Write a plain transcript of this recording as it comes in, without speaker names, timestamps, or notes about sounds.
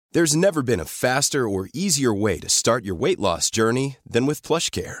There's never been a faster or easier way to start your weight loss journey than with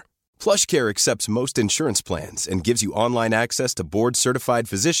PlushCare. PlushCare accepts most insurance plans and gives you online access to board-certified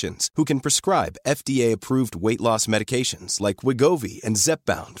physicians who can prescribe FDA-approved weight loss medications like Wegovy and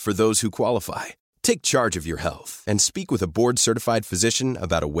Zepbound for those who qualify. Take charge of your health and speak with a board-certified physician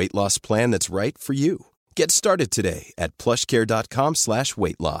about a weight loss plan that's right for you. Get started today at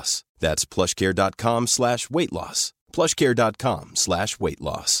plushcare.com/weight loss. That's plushcare.com/weight loss. plushcare.com/weight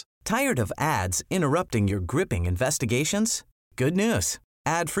loss. Tired of ads interrupting your gripping investigations? Good news.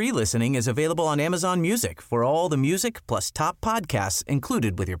 Ad-free listening is available on Amazon Music for all the music plus top podcasts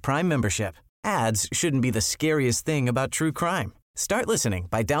included with your Prime membership. Ads shouldn't be the scariest thing about true crime. Start listening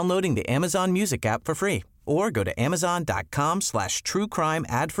by downloading the Amazon Music app for free or go to amazon.com/truecrime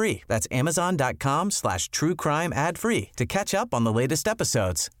ad-free. That's amazon.com/truecrime ad-free to catch up on the latest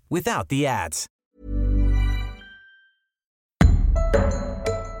episodes without the ads.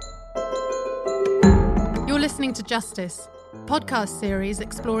 You're listening to Justice, a podcast series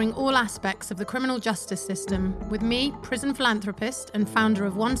exploring all aspects of the criminal justice system with me, prison philanthropist and founder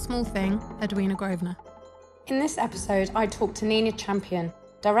of One Small Thing, Edwina Grosvenor. In this episode, I talk to Nina Champion,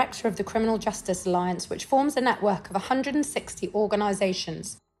 Director of the Criminal Justice Alliance, which forms a network of 160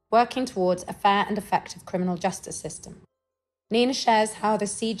 organisations working towards a fair and effective criminal justice system. Nina shares how the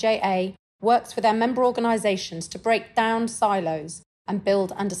CJA works with their member organisations to break down silos and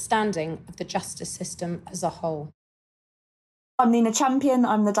build understanding of the justice system as a whole. I'm Nina Champion.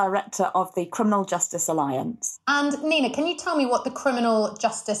 I'm the Director of the Criminal Justice Alliance. And Nina, can you tell me what the Criminal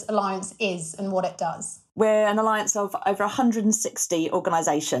Justice Alliance is and what it does? We're an alliance of over 160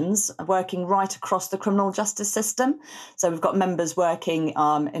 organisations working right across the criminal justice system. So we've got members working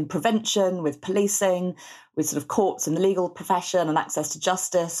in prevention, with policing, with sort of courts and the legal profession and access to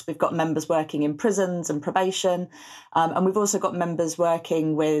justice. We've got members working in prisons and probation. And we've also got members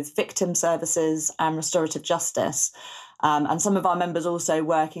working with victim services and restorative justice. And some of our members also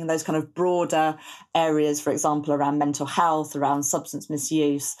working in those kind of broader areas, for example, around mental health, around substance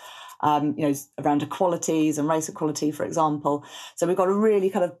misuse, around equalities and race equality, for example. So we've got a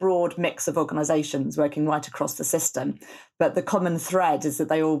really kind of broad mix of organisations working right across the system. But the common thread is that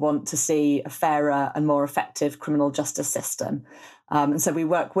they all want to see a fairer and more effective criminal justice system. And so we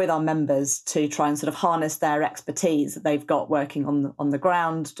work with our members to try and sort of harness their expertise that they've got working on the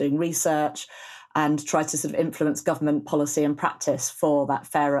ground, doing research, and try to sort of influence government policy and practice for that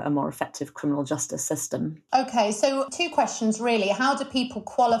fairer and more effective criminal justice system. Okay, so two questions really. How do people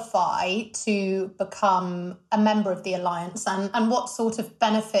qualify to become a member of the Alliance, and what sort of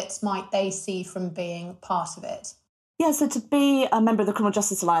benefits might they see from being part of it? Yeah, so to be a member of the Criminal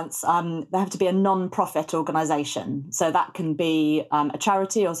Justice Alliance, they have to be a non-profit organisation. So that can be a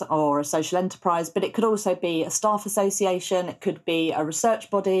charity or a social enterprise, but it could also be a staff association, it could be a research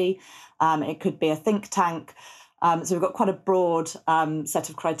body, it could be a think tank. So we've got quite a broad set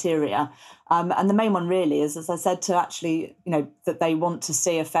of criteria. And the main one really is, as I said, to actually, that they want to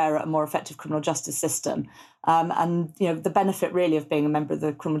see a fairer and more effective criminal justice system. And the benefit really of being a member of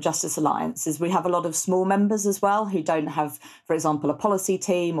the Criminal Justice Alliance is we have a lot of small members as well who don't have, for example, a policy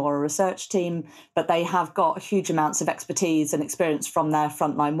team or a research team, but they have got huge amounts of expertise and experience from their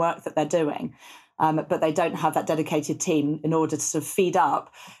frontline work that they're doing. But they don't have that dedicated team in order to sort of feed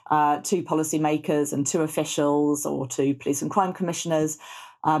up to policymakers and to officials or to police and crime commissioners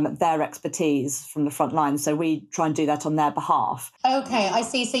their expertise from the front line. So we try and do that on their behalf. Okay, I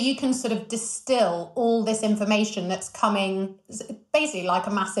see. So you can sort of distill all this information that's coming, basically like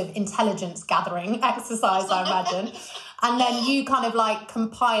a massive intelligence gathering exercise, I imagine. And then you kind of like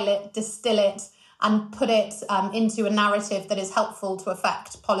compile it, distill it, and put it into a narrative that is helpful to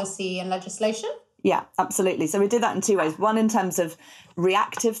affect policy and legislation? Yeah, absolutely. So we do that in two ways. One, in terms of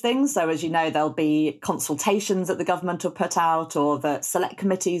reactive things. So as you know, there'll be consultations that the government will put out or that select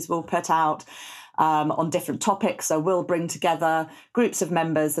committees will put out on different topics. So we'll bring together groups of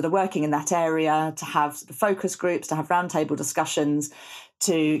members that are working in that area to have sort of focus groups, to have roundtable discussions,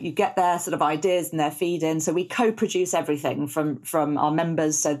 you get their sort of ideas and their feed in. So we co-produce everything from our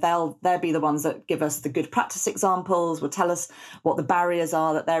members. So they'll be the ones that give us the good practice examples, will tell us what the barriers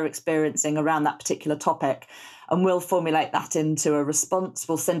are that they're experiencing around that particular topic. And we'll formulate that into a response.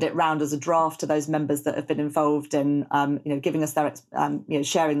 We'll send it round as a draft to those members that have been involved in, giving us their,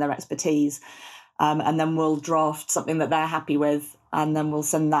 sharing their expertise. And then we'll draft something that they're happy with. And then we'll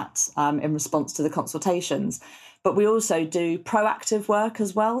send that in response to the consultations. But we also do proactive work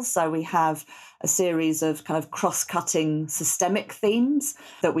as well. So we have a series of kind of cross-cutting systemic themes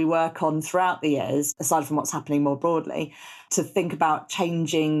that we work on throughout the years, aside from what's happening more broadly, to think about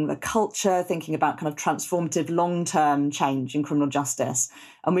changing the culture, thinking about kind of transformative long-term change in criminal justice.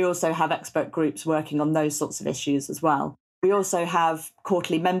 And we also have expert groups working on those sorts of issues as well. We also have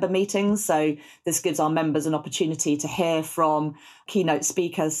quarterly member meetings. So this gives our members an opportunity to hear from keynote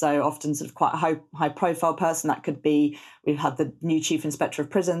speakers. So often sort of quite a high profile person. That could be, we've had the new Chief Inspector of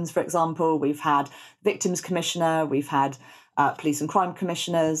Prisons, for example. We've had Victims Commissioner. We've had Police and Crime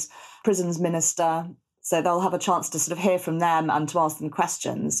Commissioners, Prisons Minister. So they'll have a chance to sort of hear from them and to ask them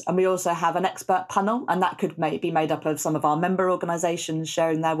questions. And we also have an expert panel, and that could be made up of some of our member organisations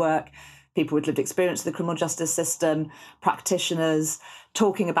sharing their work, people with lived experience of the criminal justice system, practitioners,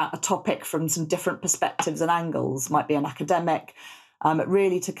 talking about a topic from some different perspectives and angles, might be an academic,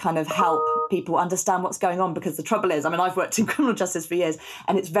 really to kind of help people understand what's going on. Because the trouble is, I mean, I've worked in criminal justice for years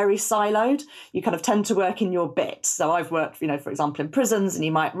and it's very siloed. You kind of tend to work in your bit. So I've worked, for example, in prisons, and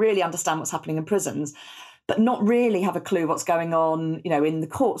you might really understand what's happening in prisons, but not really have a clue what's going on, in the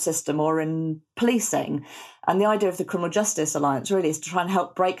court system or in policing. And the idea of the Criminal Justice Alliance really is to try and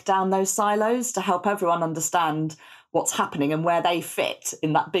help break down those silos, to help everyone understand what's happening and where they fit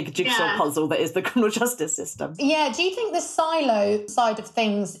in that big jigsaw puzzle that is the criminal justice system. Yeah, do you think the silo side of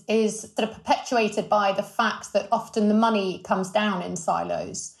things is sort of perpetuated by the fact that often the money comes down in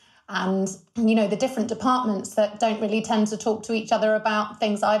silos? And, the different departments that don't really tend to talk to each other about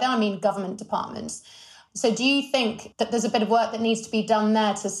things either. I mean, government departments. So do you think that there's a bit of work that needs to be done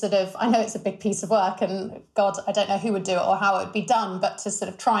there to sort of, I know it's a big piece of work and God, I don't know who would do it or how it would be done, but to sort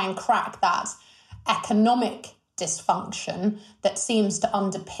of try and crack that economic dysfunction that seems to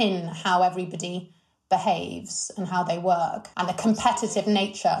underpin how everybody behaves and how they work, and the competitive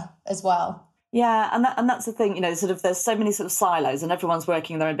nature as well? Yeah, and that's the thing, sort of there's so many sort of silos and everyone's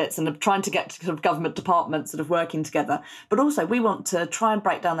working in their own bits and trying to get to sort of government departments sort of working together. But also we want to try and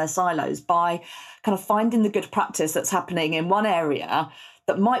break down their silos by kind of finding the good practice that's happening in one area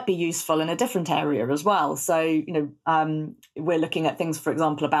that might be useful in a different area as well. So, we're looking at things, for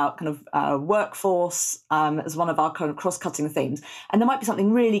example, about kind of workforce as one of our kind of cross-cutting themes. And there might be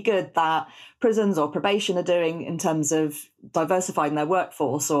something really good that prisons or probation are doing in terms of diversifying their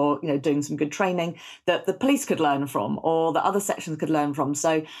workforce or, doing some good training that the police could learn from or that other sections could learn from.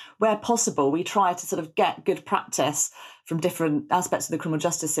 So where possible, we try to sort of get good practice from different aspects of the criminal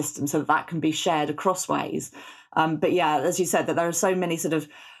justice system so that can be shared across ways. But yeah, as you said, that there are so many sort of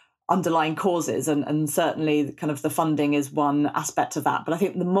underlying causes and certainly kind of the funding is one aspect of that. But I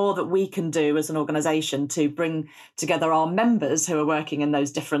think the more that we can do as an organisation to bring together our members who are working in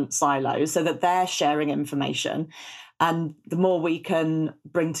those different silos so that they're sharing information, and the more we can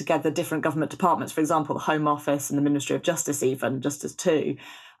bring together different government departments, for example, the Home Office and the Ministry of Justice even, Justice 2,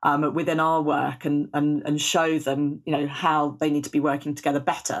 within our work and show them, how they need to be working together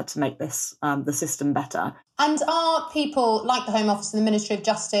better to make this the system better. And are people like the Home Office and the Ministry of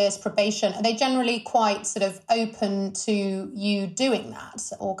Justice, probation, are they generally quite sort of open to you doing that?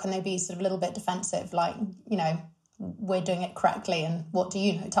 Or can they be sort of a little bit defensive, like, we're doing it correctly and what do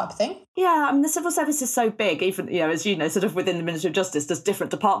you know type of thing? Yeah, I mean, the civil service is so big, even, as you know, sort of within the Ministry of Justice, there's different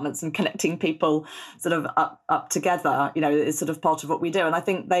departments and connecting people sort of up together, is sort of part of what we do. And I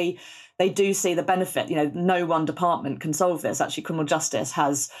think they do see the benefit. No one department can solve this. Actually, criminal justice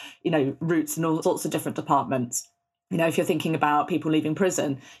has, roots in all sorts of different departments. If you're thinking about people leaving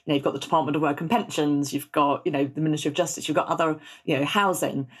prison, you've got the Department of Work and Pensions, you've got, the Ministry of Justice, you've got other,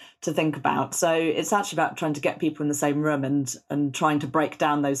 housing to think about. So it's actually about trying to get people in the same room and trying to break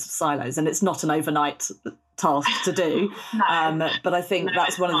down those silos. And it's not an overnight task to do. But I think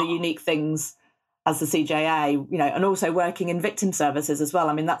that's one of the unique things as the CJA, and also working in victim services as well.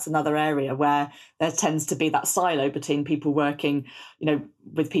 I mean, that's another area where there tends to be that silo between people working,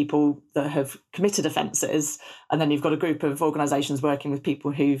 with people that have committed offences, and then you've got a group of organisations working with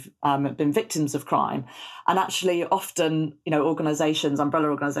people who've been victims of crime. And actually often, organisations, umbrella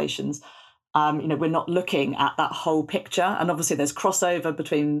organisations, we're not looking at that whole picture. And obviously there's crossover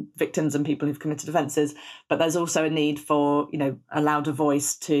between victims and people who've committed offences, but there's also a need for, a louder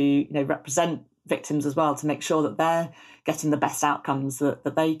voice to, represent victims as well, to make sure that they're getting the best outcomes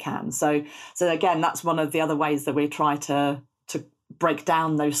that they can. So again, that's one of the other ways that we try to break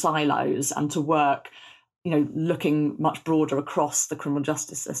down those silos and to work, looking much broader across the criminal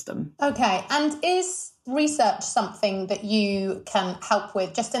justice system. Okay, and is research something that you can help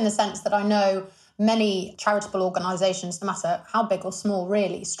with, just in the sense that I know many charitable organisations, no matter how big or small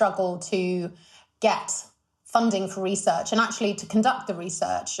really, struggle to get funding for research and actually to conduct the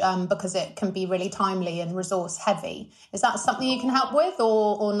research because it can be really timely and resource heavy. Is that something you can help with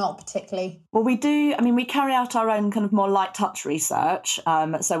or not particularly? Well, we do. I mean, we carry out our own kind of more light touch research.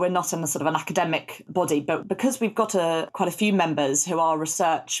 So we're not in a sort of an academic body, but because we've got quite a few members who are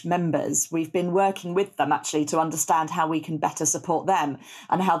research members, we've been working with them actually to understand how we can better support them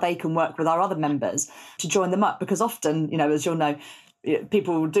and how they can work with our other members to join them up. Because often, you know, as you'll know,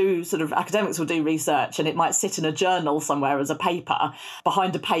 people will do academics will do research and it might sit in a journal somewhere as a paper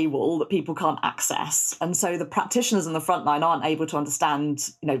behind a paywall that people can't access. And so the practitioners on the front line aren't able to understand,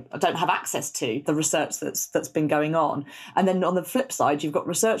 you know, don't have access to the research that's been going on. And then on the flip side, you've got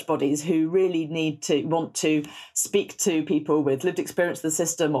research bodies who really want to speak to people with lived experience of the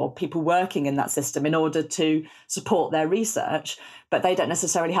system or people working in that system in order to support their research, but they don't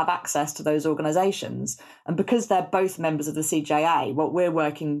necessarily have access to those organisations. And because they're both members of the CJA, what we're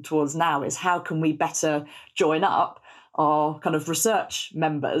working towards now is how can we better join up our kind of research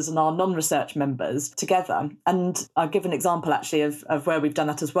members and our non-research members together. And I'll give an example actually of where we've done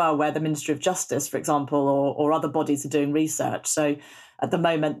that as well, where the Ministry of Justice, for example, or other bodies are doing research. So at the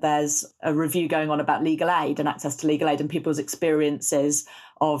moment, there's a review going on about legal aid and access to legal aid and people's experiences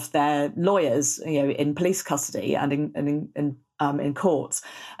of their lawyers, you know, in police custody and in courts.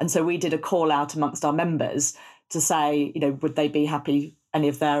 And so we did a call out amongst our members to say, you know, would they be happy, any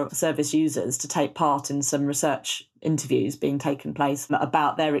of their service users, to take part in some research interviews being taken place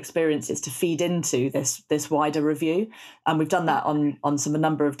about their experiences to feed into this wider review. And we've done that on a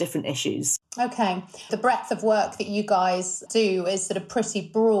number of different issues. Okay. The breadth of work that you guys do is sort of pretty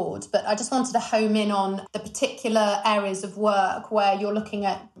broad, but I just wanted to home in on the particular areas of work where you're looking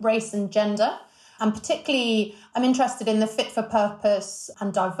at race and gender. And particularly, I'm interested in the fit for purpose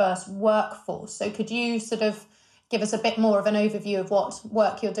and diverse workforce. So could you sort of give us a bit more of an overview of what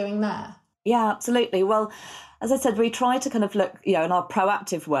work you're doing there? Yeah, absolutely. Well, as I said, we try to kind of look, you know, in our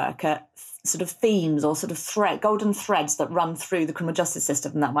proactive work at sort of themes or sort of golden threads that run through the criminal justice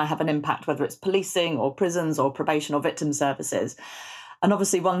system and that might have an impact, whether it's policing or prisons or probation or victim services. And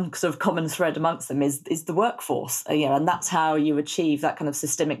obviously one sort of common thread amongst them is the workforce, you know, and that's how you achieve that kind of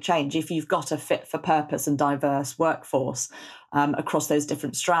systemic change if you've got a fit for purpose and diverse workforce across those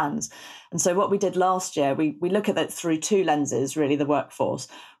different strands. And so what we did last year, we look at it through two lenses, really, the workforce.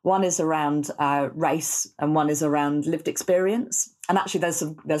 One is around race and one is around lived experience. And actually there's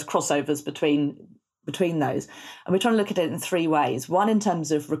crossovers between those. And we're trying to look at it in three ways. One, in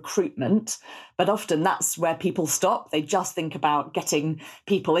terms of recruitment, but often that's where people stop. They just think about getting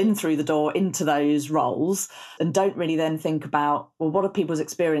people in through the door into those roles and don't really then think about, well, what are people's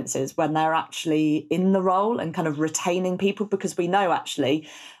experiences when they're actually in the role and kind of retaining people? Because we know actually,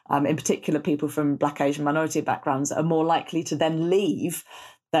 in particular, people from Black, Asian, minority backgrounds are more likely to then leave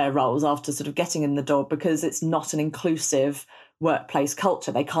their roles after sort of getting in the door because it's not an inclusive workplace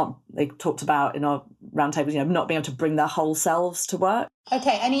culture. They talked about in our roundtables, you know, not being able to bring their whole selves to work.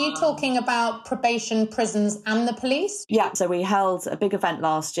 Okay, and are you talking about probation, prisons and the police? Yeah, so we held a big event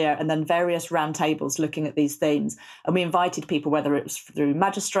last year and then various roundtables looking at these themes. And we invited people, whether it was through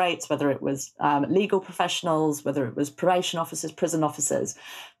magistrates, whether it was legal professionals, whether it was probation officers, prison officers,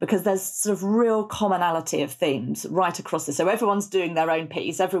 because there's sort of real commonality of themes right across this. So everyone's doing their own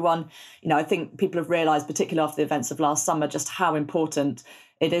piece. Everyone, you know, I think people have realised, particularly after the events of last summer, just how important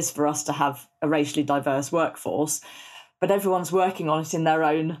it is for us to have a racially diverse workforce. But everyone's working on it in their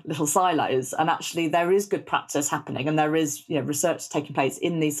own little silos. And actually there is good practice happening and there is, you know, research taking place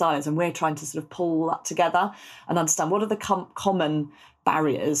in these silos. And we're trying to sort of pull that together and understand what are the common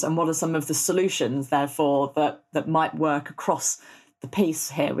barriers and what are some of the solutions, therefore, that might work across the piece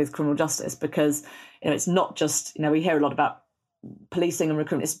here with criminal justice. Because, you know, it's not just, you know, we hear a lot about policing and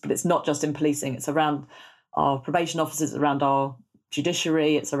recruitment, but it's not just in policing. It's around our probation officers, it's around our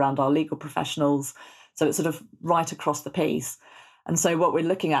judiciary, it's around our legal professionals. So it's sort of right across the piece. And so what we're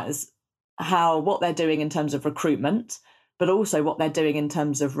looking at is what they're doing in terms of recruitment, but also what they're doing in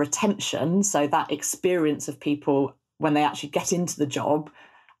terms of retention. So that experience of people when they actually get into the job,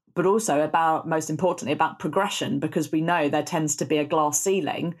 but also most importantly, about progression, because we know there tends to be a glass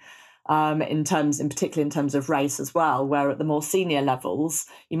ceiling particularly in terms of race as well, where at the more senior levels,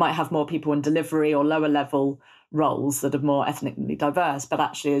 you might have more people in delivery or lower level roles that are more ethnically diverse, but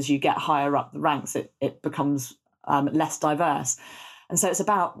actually as you get higher up the ranks, it becomes less diverse. And so it's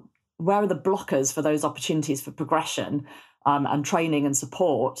about where are the blockers for those opportunities for progression and training and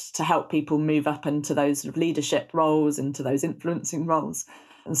support to help people move up into those sort of leadership roles, into those influencing roles.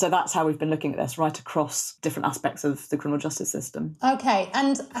 And so that's how we've been looking at this right across different aspects of the criminal justice system. Okay,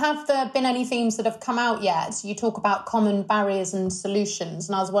 and have there been any themes that have come out yet? So you talk about common barriers and solutions,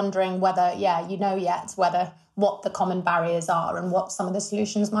 and I was wondering whether, what the common barriers are and what some of the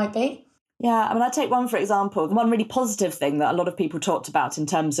solutions might be. Yeah, I mean, I take one, for example, one really positive thing that a lot of people talked about in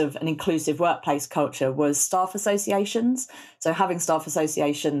terms of an inclusive workplace culture was staff associations. So having staff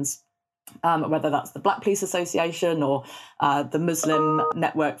associations, whether that's the Black Police Association or the Muslim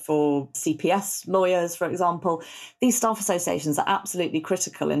Network for CPS lawyers, for example, these staff associations are absolutely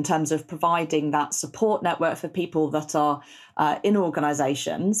critical in terms of providing that support network for people that are in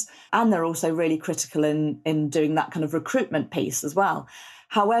organisations. And they're also really critical in doing that kind of recruitment piece as well.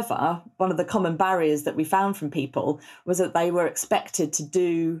 However, one of the common barriers that we found from people was that they were expected to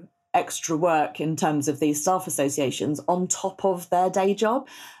do extra work in terms of these staff associations on top of their day job.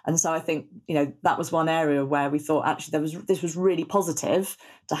 And so I think, that was one area where we thought actually this was really positive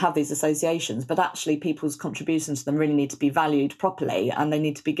to have these associations, but actually people's contributions to them really need to be valued properly, and they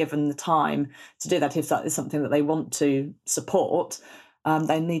need to be given the time to do that. If that is something that they want to support,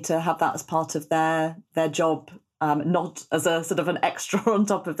 they need to have that as part of their job. Not as a sort of an extra on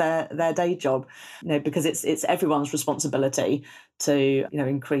top of their day job, because it's everyone's responsibility to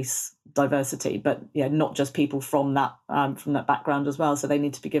increase diversity, but not just people from that background as well. So they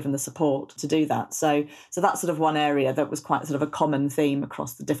need to be given the support to do that. So that's sort of one area that was quite sort of a common theme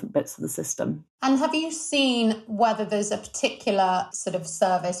across the different bits of the system. And have you seen whether there's a particular sort of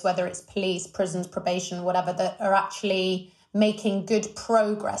service, whether it's police, prisons, probation, whatever, that are actually making good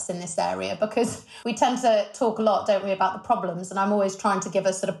progress in this area? Because we tend to talk a lot, don't we, about the problems, and I'm always trying to give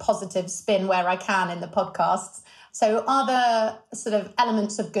a sort of positive spin where I can in the podcasts. So are there sort of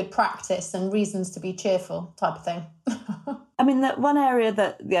elements of good practice and reasons to be cheerful type of thing? I mean, the one area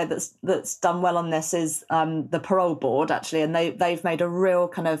that's done well on this is the parole board, actually, and they've made a real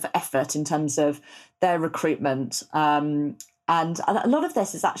kind of effort in terms of their recruitment. And a lot of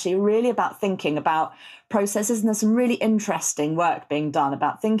this is actually really about thinking about processes, and there's some really interesting work being done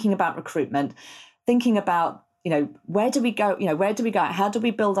about thinking about recruitment, thinking about, where do we go? How do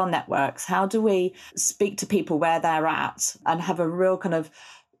we build our networks? How do we speak to people where they're at, and have a real kind of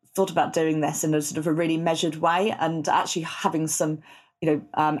thought about doing this in a sort of a really measured way, and actually having some,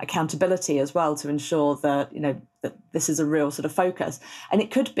 accountability as well to ensure that, that this is a real sort of focus. And it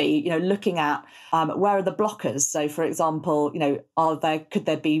could be, looking at where are the blockers? So, for example, could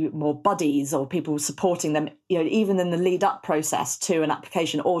there be more buddies or people supporting them, even in the lead up process to an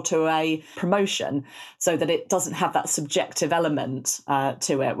application or to a promotion, so that it doesn't have that subjective element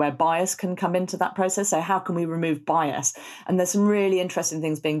to it where bias can come into that process. So how can we remove bias? And there's some really interesting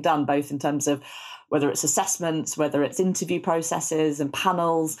things being done, both in terms of whether it's assessments, whether it's interview processes and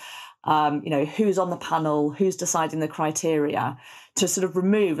panels, who's on the panel, who's deciding the criteria, to sort of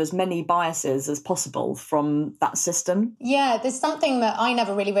remove as many biases as possible from that system. Yeah, there's something that I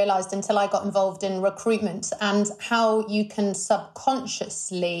never really realised until I got involved in recruitment, and how you can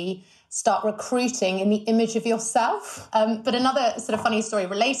subconsciously start recruiting in the image of yourself. But another sort of funny story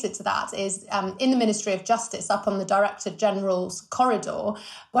related to that is in the Ministry of Justice, up on the Director General's corridor,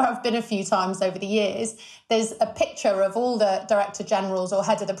 where I've been a few times over the years, there's a picture of all the Director Generals or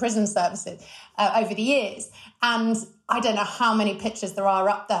head of the prison services over the years. And I don't know how many pictures there are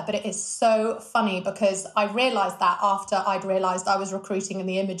up there, but it is so funny because I realised that after I'd realised I was recruiting in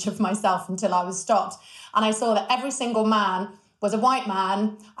the image of myself until I was stopped. And I saw that every single man was a white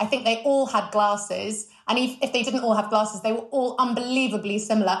man. I think they all had glasses. And if they didn't all have glasses, they were all unbelievably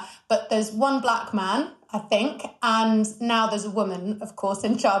similar. But there's one black man, I think, and now there's a woman, of course,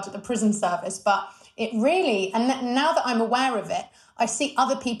 in charge of the prison service. But it really, and now that I'm aware of it, I see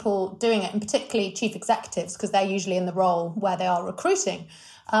other people doing it, and particularly chief executives, because they're usually in the role where they are recruiting.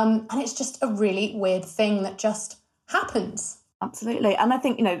 And it's just a really weird thing that just happens. Absolutely. And I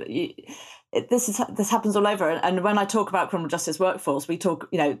think, this happens all over. And when I talk about criminal justice workforce, we talk,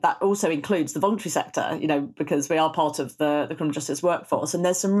 that also includes the voluntary sector, because we are part of the criminal justice workforce. And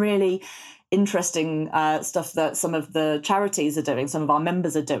there's some really interesting stuff that some of the charities are doing, some of our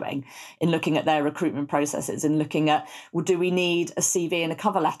members are doing in looking at their recruitment processes and looking at, well, do we need a CV and a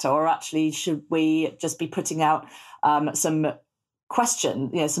cover letter, or actually should we just be putting out some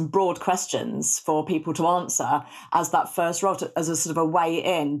broad questions for people to answer as that first role, as a sort of a way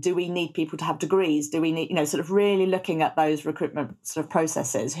in? Do we need people to have degrees? Do we need, sort of really looking at those recruitment sort of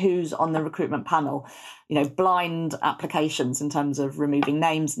processes? Who's on the recruitment panel? Blind applications in terms of removing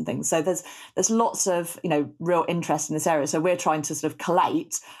names and things. So there's lots of, real interest in this area. So we're trying to sort of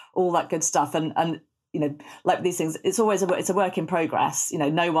collate all that good stuff and like these things, it's a work in progress.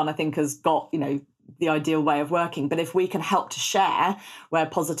 No one, I think, has got, the ideal way of working. But if we can help to share where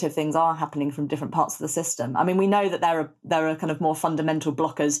positive things are happening from different parts of the system, I mean, we know that there are kind of more fundamental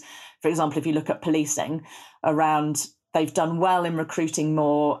blockers. For example, if you look at policing around, they've done well in recruiting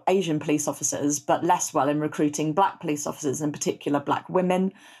more Asian police officers, but less well in recruiting Black police officers, in particular Black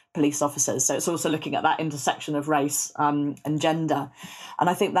women police officers. So it's also looking at that intersection of race and gender. And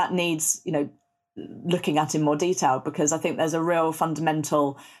I think that needs, looking at in more detail, because I think there's a real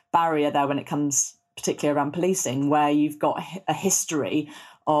fundamental barrier there when it comes particularly around policing, where you've got a history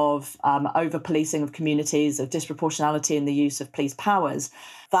of over-policing of communities, of disproportionality in the use of police powers.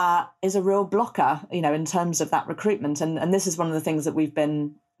 That is a real blocker, in terms of that recruitment. And this is one of the things that we've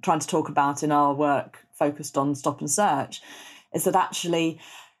been trying to talk about in our work focused on Stop and Search, is that actually,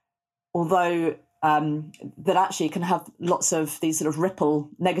 although that actually can have lots of these sort of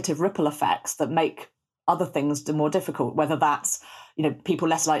negative ripple effects that make other things more difficult, whether that's, people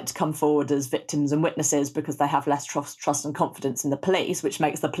less likely to come forward as victims and witnesses because they have less trust and confidence in the police, which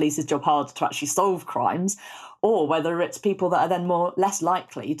makes the police's job harder to actually solve crimes, or whether it's people that are then less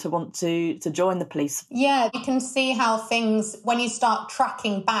likely to want to join the police. Yeah, you can see how things, when you start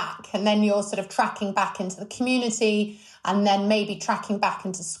tracking back, and then you're sort of tracking back into the community, and then maybe tracking back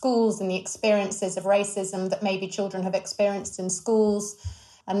into schools and the experiences of racism that maybe children have experienced in schools.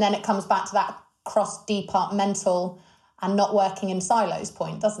 And then it comes back to that cross-departmental and not working in silos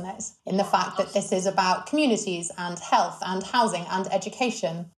point, doesn't it? In the fact that this is about communities and health and housing and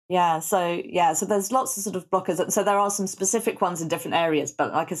education. So there's lots of sort of blockers. So there are some specific ones in different areas,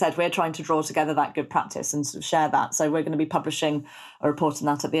 but like I said, we're trying to draw together that good practice and sort of share that. So we're going to be publishing a report on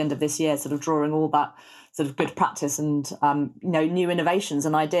that at the end of this year, sort of drawing all that sort of good practice and, new innovations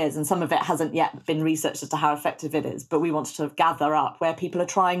and ideas. And some of it hasn't yet been researched as to how effective it is, but we want to sort of gather up where people are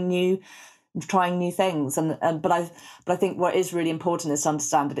trying new things. But I think what is really important is to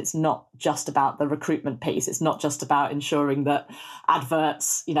understand that it's not just about the recruitment piece. It's not just about ensuring that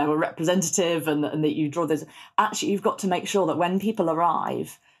adverts, are representative and that you draw this. Actually, you've got to make sure that when people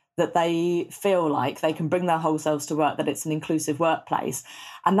arrive, that they feel like they can bring their whole selves to work, that it's an inclusive workplace.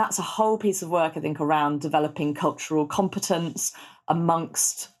 And that's a whole piece of work, I think, around developing cultural competence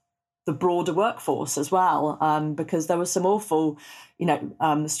amongst the broader workforce as well, because there were some awful,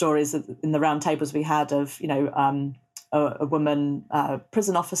 stories in the roundtables we had of, a woman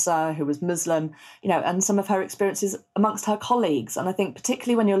prison officer who was Muslim, and some of her experiences amongst her colleagues. And I think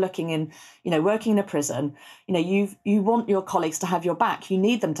particularly when you're looking in, working in a prison, you want your colleagues to have your back. You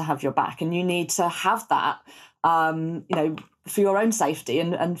need them to have your back, and you need to have that, for your own safety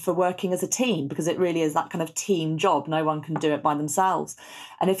and for working as a team, because it really is that kind of team job. No one can do it by themselves.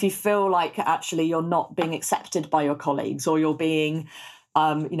 And if you feel like actually you're not being accepted by your colleagues, or you're being,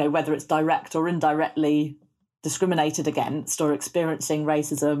 whether it's direct or indirectly discriminated against, or experiencing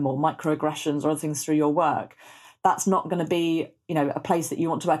racism or microaggressions or other things through your work, that's not going to be, a place that you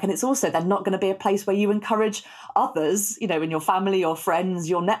want to work. And it's also then not going to be a place where you encourage others, in your family, your friends,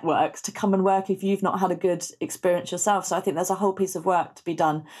 your networks, to come and work if you've not had a good experience yourself. So I think there's a whole piece of work to be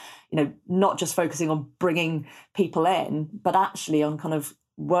done, not just focusing on bringing people in, but actually on kind of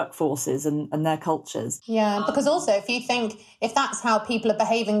workforces and their cultures. Yeah, because also if that's how people are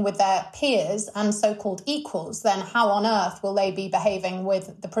behaving with their peers and so-called equals, then how on earth will they be behaving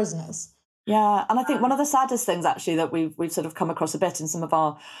with the prisoners? Yeah, and I think one of the saddest things actually that we've sort of come across a bit in some of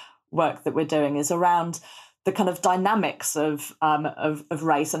our work that we're doing is around the kind of dynamics of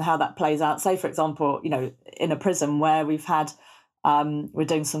race and how that plays out. Say, for example, in a prison where we've had we're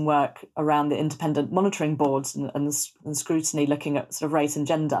doing some work around the independent monitoring boards and scrutiny looking at sort of race and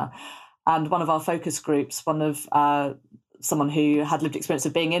gender. And one of our focus groups, someone who had lived experience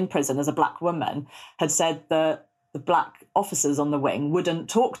of being in prison as a Black woman, had said that the Black officers on the wing wouldn't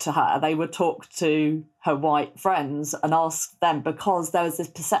talk to her. They would talk to her white friends and ask them, because there was this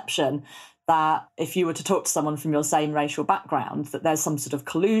perception that if you were to talk to someone from your same racial background, that there's some sort of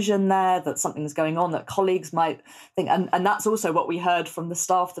collusion there, that something's going on, that colleagues might think. And that's also what we heard from the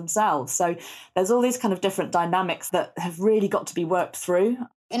staff themselves. So there's all these kind of different dynamics that have really got to be worked through.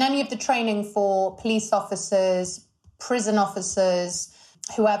 In any of the training for police officers, prison officers,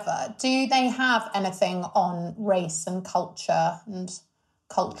 whoever, do they have anything on race and culture and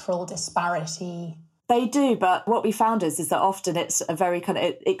cultural disparity? They do, but what we found is that often it's a very kind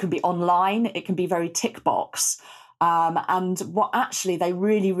of, it can be online, it can be very tick box. And what actually they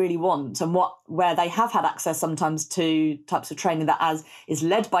really, really want, and where they have had access sometimes to types of training that is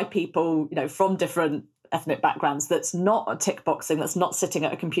led by people, from different ethnic backgrounds, that's not a tick boxing, that's not sitting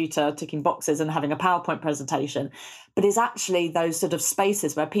at a computer ticking boxes and having a PowerPoint presentation, but is actually those sort of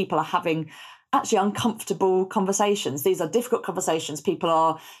spaces where people are having actually uncomfortable conversations. These are difficult conversations.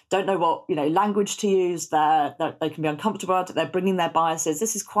 People don't know what language to use. They can be uncomfortable about it. They're bringing their biases.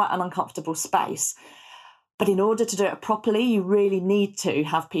 This is quite an uncomfortable space. But in order to do it properly, you really need to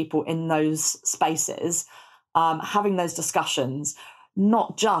have people in those spaces, having those discussions,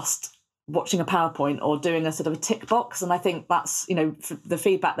 not just watching a PowerPoint or doing a sort of a tick box. And I think that's, the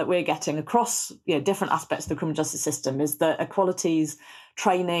feedback that we're getting across, different aspects of the criminal justice system is that equalities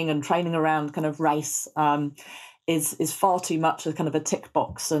training and training around kind of race is far too much a kind of a tick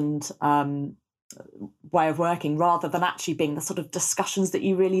box and way of working, rather than actually being the sort of discussions that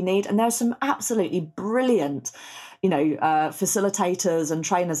you really need. And there's some absolutely brilliant, facilitators and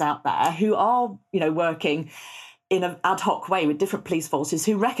trainers out there who are, working in an ad hoc way with different police forces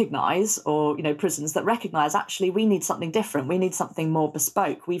who recognise, or, prisons that recognise, actually, we need something different. We need something more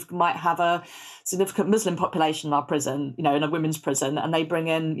bespoke. We might have a significant Muslim population in our prison, in a women's prison, and they bring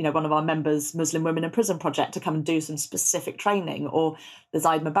in, one of our members, Muslim Women in Prison Project, to come and do some specific training, or the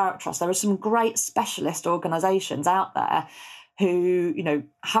Zaid Mubarak Trust. There are some great specialist organisations out there who,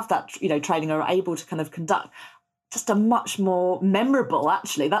 have that, training, or are able to kind of conduct just a much more memorable,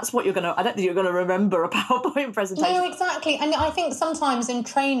 actually. That's what I don't think you're going to remember a PowerPoint presentation. No, exactly. And I think sometimes in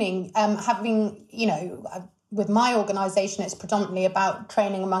training, having, with my organisation, it's predominantly about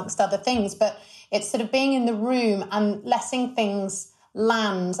training amongst other things, but it's sort of being in the room and letting things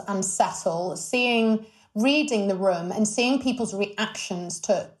land and settle, reading the room and seeing people's reactions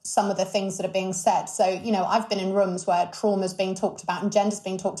to some of the things that are being said. So, I've been in rooms where trauma's being talked about and gender's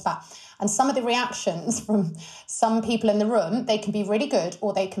being talked about. And some of the reactions from some people in the room, they can be really good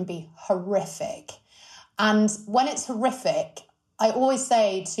or they can be horrific. And when it's horrific, I always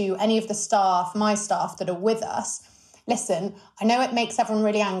say to any of the staff, my staff that are with us, listen, I know it makes everyone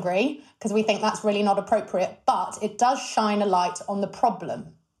really angry because we think that's really not appropriate, but it does shine a light on the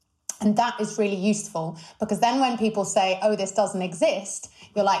problem. And that is really useful, because then when people say, oh, this doesn't exist,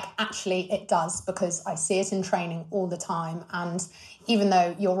 you're like, actually, it does, because I see it in training all the time. And even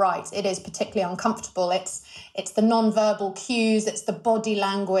though you're right, it is particularly uncomfortable. It's the non-verbal cues, it's the body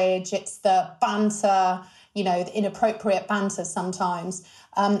language, it's the banter, the inappropriate banter sometimes.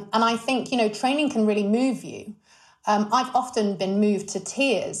 And I think, training can really move you. I've often been moved to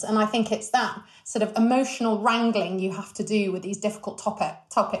tears, and I think it's that sort of emotional wrangling you have to do with these difficult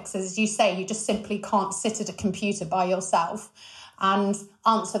topics. As you say, you just simply can't sit at a computer by yourself and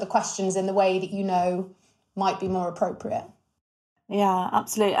answer the questions in the way that might be more appropriate. Yeah,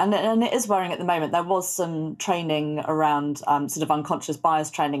 absolutely. And it is worrying at the moment. There was some training around sort of unconscious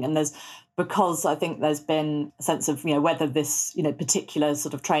bias training, and because I think there's been a sense of, whether this, particular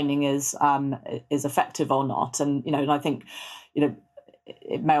sort of training is effective or not. And, and I think,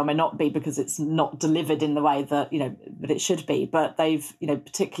 it may or may not be, because it's not delivered in the way that, that it should be. But they've,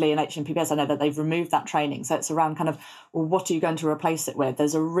 particularly in HMPPS, I know that they've removed that training. So it's around kind of, well, what are you going to replace it with?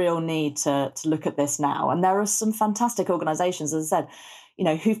 There's a real need to look at this now. And there are some fantastic organisations, as I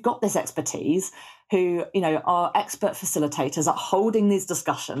said, who've got this expertise, who, are expert facilitators at holding these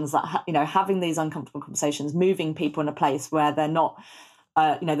discussions, that, having these uncomfortable conversations, moving people in a place where they're not,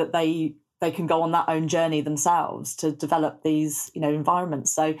 that they can go on that own journey themselves to develop these,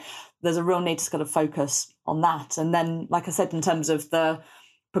 environments. So there's a real need to kind of focus on that. And then, like I said, in terms of the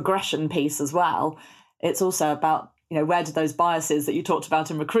progression piece as well, it's also about, where do those biases that you talked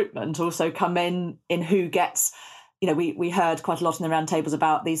about in recruitment also come in who gets, we heard quite a lot in the roundtables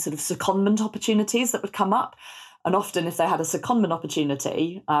about these sort of secondment opportunities that would come up. And often if they had a secondment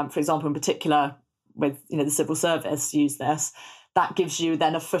opportunity, for example, in particular with, the civil service use this, that gives you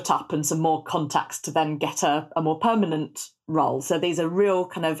then a foot up and some more contacts to then get a more permanent role. So these are real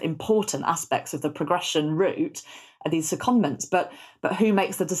kind of important aspects of the progression route, are these secondments. But who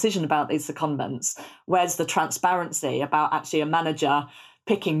makes the decision about these secondments? Where's the transparency about actually a manager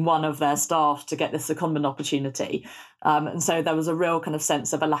picking one of their staff to get this secondment opportunity? And so there was a real kind of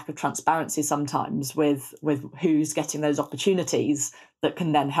sense of a lack of transparency sometimes with who's getting those opportunities that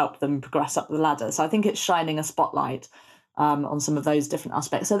can then help them progress up the ladder. So I think it's shining a spotlight on some of those different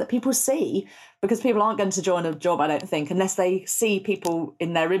aspects so that people see, because people aren't going to join a job, I don't think, unless they see people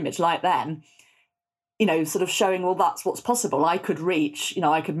in their image like them, sort of showing, well, that's what's possible. I could reach,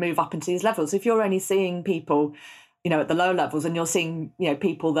 I could move up into these levels. If you're only seeing people, at the low levels, and you're seeing,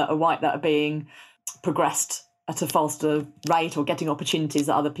 people that are white that are being progressed at a faster rate or getting opportunities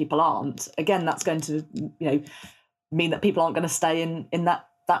that other people aren't, again, that's going to, mean that people aren't going to stay in that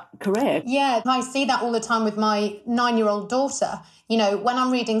career. Yeah, I see that all the time with my 9-year-old daughter. When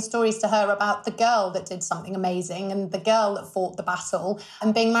I'm reading stories to her about the girl that did something amazing and the girl that fought the battle,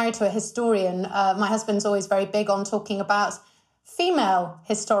 and being married to a historian, my husband's always very big on talking about female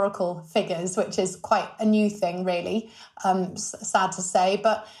historical figures, which is quite a new thing, really, sad to say.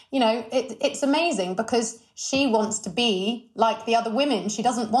 But, it's amazing because she wants to be like the other women. She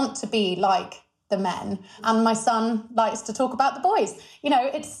doesn't want to be like the men. And my son likes to talk about the boys.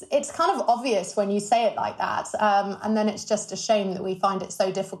 It's kind of obvious when you say it like that. And then it's just a shame that we find it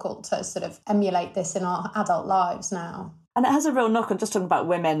so difficult to sort of emulate this in our adult lives now. And it has a real knock on just talking about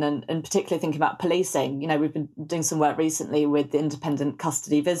women and particularly thinking about policing. We've been doing some work recently with the Independent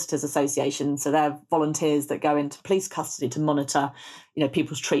Custody Visitors Association. So they're volunteers that go into police custody to monitor,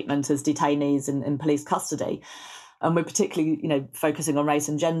 people's treatment as detainees in police custody. And we're particularly, focusing on race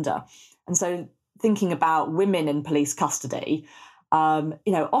and gender. And so thinking about women in police custody,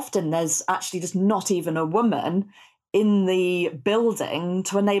 often there's actually just not even a woman in the building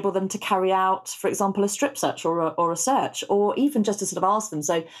to enable them to carry out, for example, a strip search or a search, or even just to sort of ask them.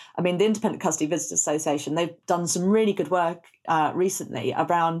 So, the Independent Custody Visitors Association, they've done some really good work recently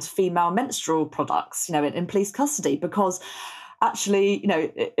around female menstrual products, in police custody, because actually,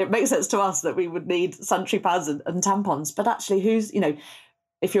 it makes sense to us that we would need sanitary pads and tampons, but actually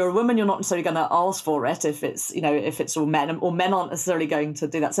if you're a woman, you're not necessarily going to ask for it if it's all men, or men aren't necessarily going to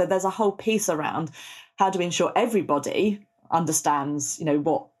do that. So there's a whole piece around how do we ensure everybody understands,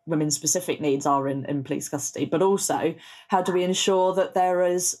 what women's specific needs are in police custody, but also how do we ensure that there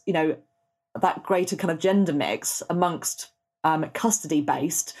is, that greater kind of gender mix amongst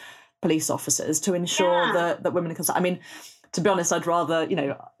custody-based police officers to ensure that women can. To be honest, I'd rather,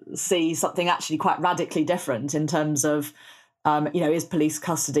 see something actually quite radically different in terms of, is police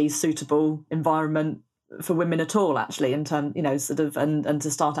custody suitable environment for women at all, actually, in terms, and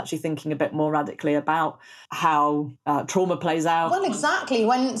to start actually thinking a bit more radically about how trauma plays out. Well, exactly.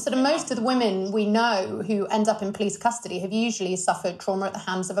 When sort of most of the women we know who end up in police custody have usually suffered trauma at the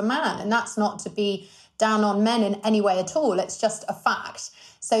hands of a man. And that's not to be down on men in any way at all. It's just a fact.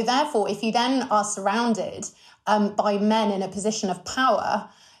 So therefore, if you then are surrounded by men in a position of power,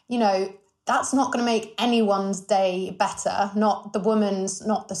 that's not going to make anyone's day better, not the woman's,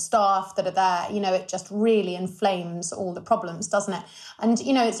 not the staff that are there. It just really inflames all the problems, doesn't it? And,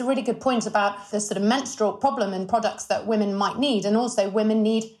 it's a really good point about the sort of menstrual problem and products that women might need. And also women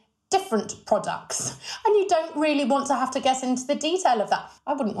need different products. And you don't really want to have to get into the detail of that.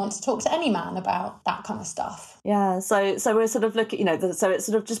 I wouldn't want to talk to any man about that kind of stuff. Yeah, so we're sort of looking, so it's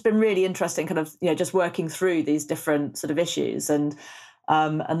sort of just been really interesting kind of, just working through these different sort of issues and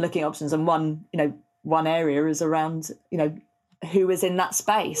looking at options. And one area is around, who is in that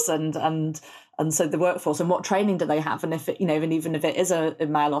space and so the workforce and what training do they have, and if it, and even if it is a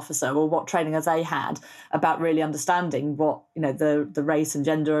male officer, well, what training have they had about really understanding what the race and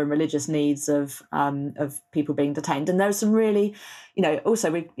gender and religious needs of people being detained. And there's some really,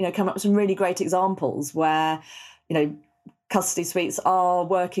 also we come up with some really great examples where custody suites are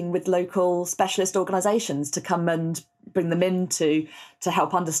working with local specialist organisations to come and bring them in to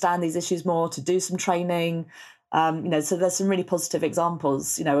help understand these issues more, to do some training. So there's some really positive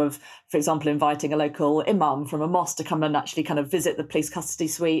examples, of, for example, inviting a local imam from a mosque to come and actually kind of visit the police custody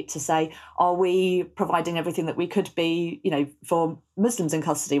suite to say, are we providing everything that we could be, for Muslims in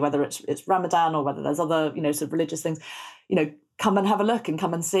custody, whether it's Ramadan or whether there's other, sort of religious things, come and have a look and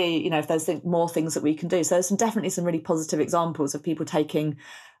come and see, if there's more things that we can do. So there's definitely some really positive examples of people taking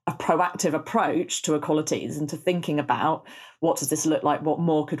a proactive approach to equalities and to thinking about what does this look like, what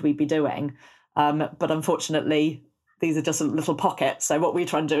more could we be doing. But unfortunately, these are just little pockets. So what we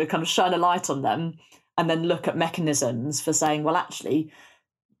try and do is kind of shine a light on them and then look at mechanisms for saying, well, actually,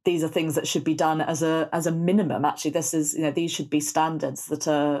 these are things that should be done as a minimum. Actually, this is, these should be standards that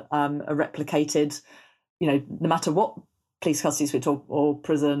are replicated, no matter what police custody suite or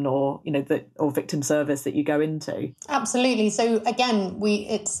prison or, or victim service that you go into. Absolutely. So again,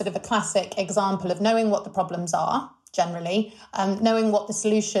 it's sort of a classic example of knowing what the problems are, generally, knowing what the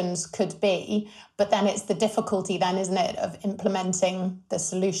solutions could be, but then it's the difficulty then, isn't it, of implementing the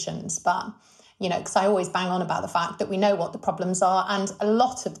solutions. But, because I always bang on about the fact that we know what the problems are, and a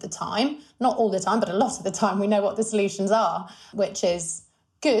lot of the time, not all the time, but a lot of the time, we know what the solutions are, which is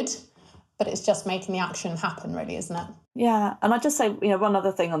good, but it's just making the action happen, really, isn't it? Yeah, and I'd just say, one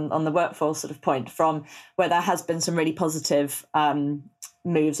other thing on the workforce sort of point, from where there has been some really positive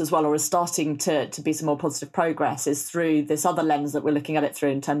moves as well, or is starting to be some more positive progress, is through this other lens that we're looking at it through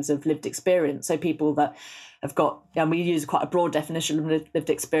in terms of lived experience. So people that have got, and we use quite a broad definition of lived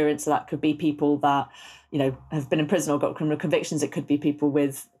experience, so that could be people that have been in prison or got criminal convictions. It could be people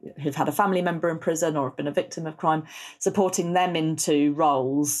who've had a family member in prison or have been a victim of crime, supporting them into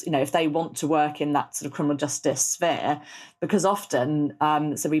roles, if they want to work in that sort of criminal justice sphere. Because often,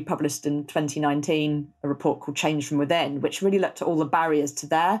 so we published in 2019 a report called Change from Within, which really looked at all the barriers to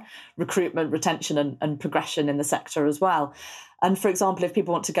their recruitment, retention and progression in the sector as well. And for example, if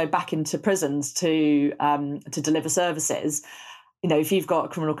people want to go back into prisons to deliver services, if you've got a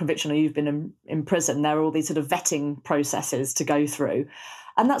criminal conviction or you've been in prison, there are all these sort of vetting processes to go through.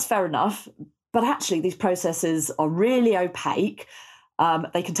 And that's fair enough. But actually, these processes are really opaque.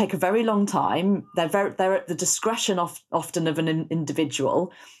 They can take a very long time. They're at the discretion often of an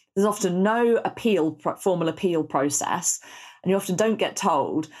individual. There's often no formal appeal process. And you often don't get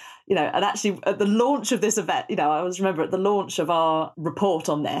told, and actually at the launch of this event, I always remember at the launch of our report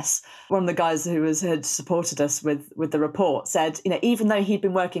on this, one of the guys who had supported us with the report said, even though he'd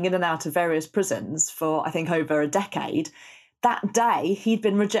been working in and out of various prisons for, I think, over a decade, that day he'd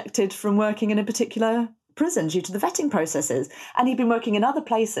been rejected from working in a particular prison due to the vetting processes. And he'd been working in other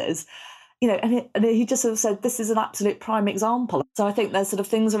places, and he just sort of said, this is an absolute prime example. So I think there's sort of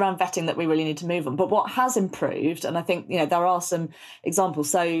things around vetting that we really need to move on. But what has improved, and I think, there are some examples.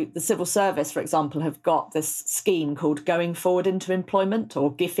 So the civil service, for example, have got this scheme called Going Forward into Employment,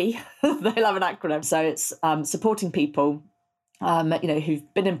 or GIFFE. They'll have an acronym. So it's supporting people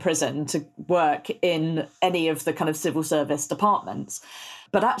who've been in prison to work in any of the kind of civil service departments.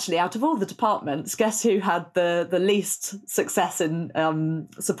 But actually, out of all the departments, guess who had the least success in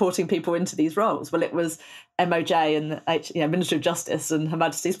supporting people into these roles? Well, it was MOJ and the Ministry of Justice and Her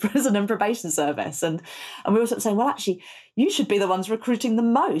Majesty's Prison and Probation Service. And we were sort of saying, well, actually, you should be the ones recruiting the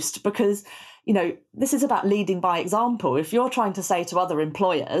most, because this is about leading by example. If you're trying to say to other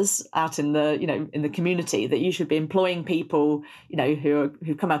employers out in the in the community that you should be employing people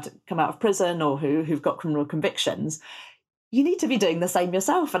who've come out of prison or who've got criminal convictions, you need to be doing the same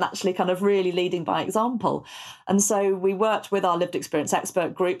yourself and actually kind of really leading by example. And so we worked with our lived experience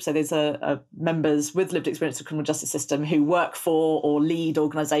expert group. So these are members with lived experience of the criminal justice system who work for or lead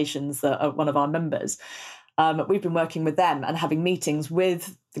organisations that are one of our members. We've been working with them and having meetings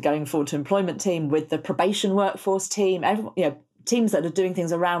with the Going Forward to Employment team, with the probation workforce team, teams that are doing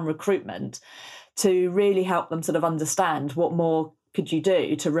things around recruitment, to really help them sort of understand what more could you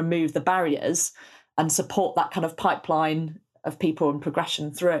do to remove the barriers and support that kind of pipeline of people and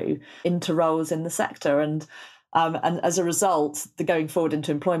progression through into roles in the sector. And as a result, the Going Forward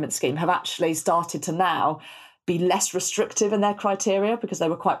into Employment scheme have actually started to now be less restrictive in their criteria, because they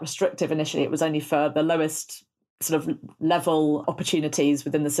were quite restrictive initially. It was only for the lowest sort of level opportunities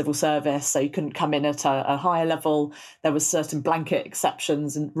within the civil service, so you couldn't come in at a higher level. There was certain blanket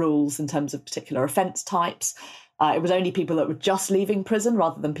exceptions and rules in terms of particular offence types. It was only people that were just leaving prison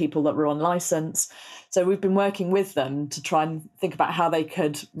rather than people that were on licence. So we've been working with them to try and think about how they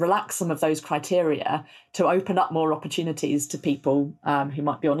could relax some of those criteria to open up more opportunities to people who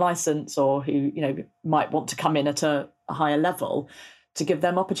might be on licence or who might want to come in at a higher level, to give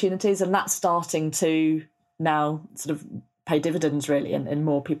them opportunities. And that's starting to now sort of pay dividends really, and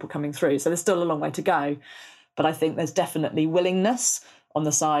more people coming through. So there's still a long way to go, but I think there's definitely willingness on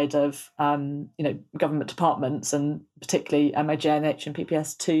the side of government departments, and particularly MOJ and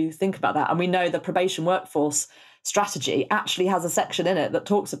HMPPS, to think about that. And we know the probation workforce strategy actually has a section in it that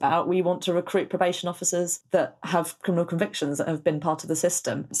talks about, we want to recruit probation officers that have criminal convictions that have been part of the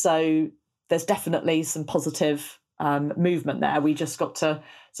system. So there's definitely some positive movement there. We just got to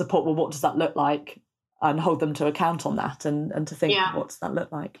support, well, what does that look like? And hold them to account on that, and to think, what does that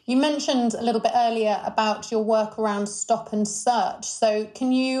look like? You mentioned a little bit earlier about your work around stop and search. So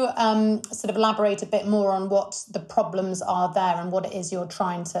can you sort of elaborate a bit more on what the problems are there and what it is you're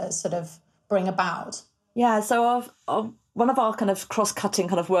trying to sort of bring about? Yeah, so one of our kind of cross-cutting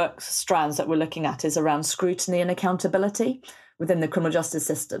kind of work strands that we're looking at is around scrutiny and accountability within the criminal justice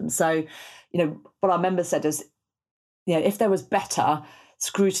system. So, what our members said is, if there was better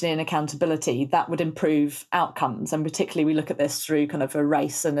scrutiny and accountability, that would improve outcomes. And particularly we look at this through kind of a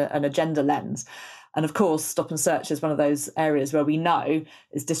race and a gender lens. And of course, stop and search is one of those areas where we know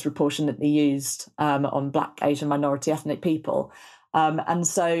is disproportionately used on Black, Asian, minority ethnic people. And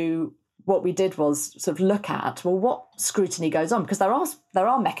so what we did was sort of look at, well, what scrutiny goes on? Because there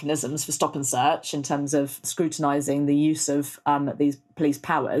are mechanisms for stop and search in terms of scrutinising the use of these police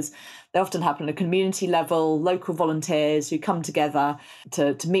powers. They often happen at a community level, local volunteers who come together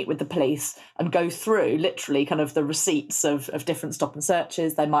to meet with the police and go through literally kind of the receipts of different stop and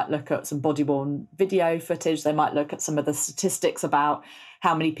searches. They might look at some body-worn video footage. They might look at some of the statistics about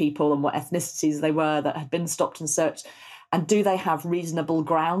how many people and what ethnicities they were that had been stopped and searched. And do they have reasonable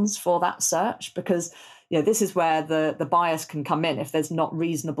grounds for that search? Because, this is where the bias can come in. If there's not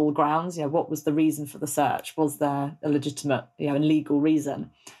reasonable grounds, what was the reason for the search? Was there a legitimate, and legal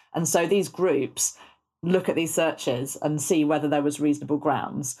reason? And so these groups look at these searches and see whether there was reasonable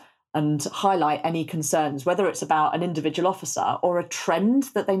grounds and highlight any concerns, whether it's about an individual officer or a trend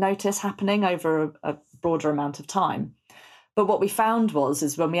that they notice happening over a broader amount of time. But what we found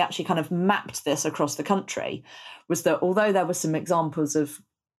is when we actually kind of mapped this across the country, was that although there were some examples of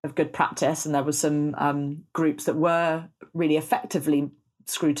good practice and there were some groups that were really effectively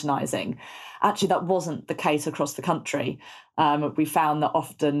scrutinising, actually that wasn't the case across the country. We found that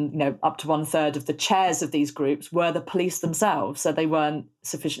often, up to 1/3 of the chairs of these groups were the police themselves, so they weren't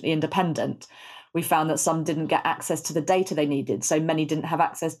sufficiently independent. We found that some didn't get access to the data they needed, so many didn't have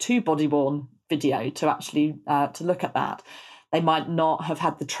access to body-worn video to actually to look at that. They might not have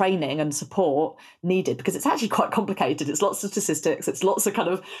had the training and support needed, because it's actually quite complicated. It's lots of statistics, it's lots of kind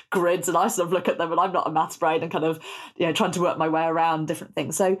of grids, and I sort of look at them and I'm not a maths brain and kind of, trying to work my way around different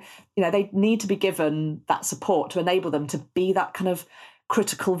things. So, they need to be given that support to enable them to be that kind of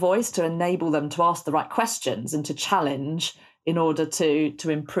critical voice, to enable them to ask the right questions and to challenge in order to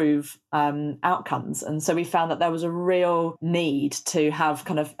improve outcomes. And so we found that there was a real need to have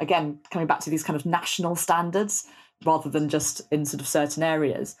kind of, again, coming back to these kind of national standards rather than just in sort of certain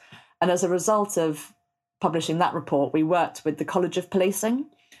areas. And as a result of publishing that report, we worked with the College of Policing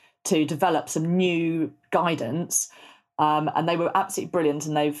to develop some new guidance. And they were absolutely brilliant.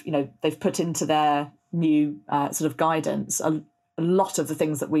 And they've put into their new sort of guidance a lot of the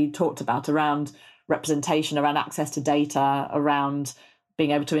things that we talked about around representation, around access to data, around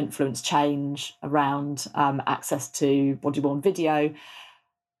being able to influence change, around access to body-worn video.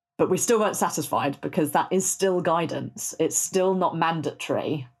 But we still weren't satisfied, because that is still guidance. It's still not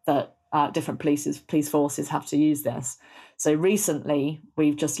mandatory that different police forces have to use this. So recently,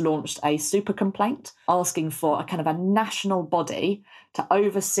 we've just launched a super complaint asking for a kind of a national body to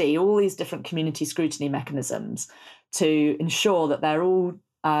oversee all these different community scrutiny mechanisms to ensure that they're all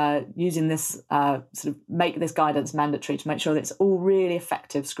using this sort of make this guidance mandatory, to make sure that it's all really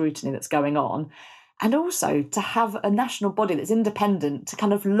effective scrutiny that's going on. And also to have a national body that's independent to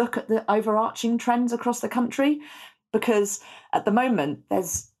kind of look at the overarching trends across the country, because at the moment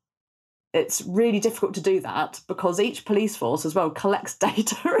it's really difficult to do that, because each police force as well collects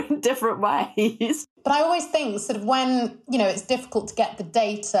data in different ways. But I always think sort of when, it's difficult to get the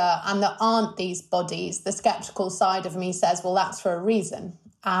data and there aren't these bodies, the sceptical side of me says, well, that's for a reason.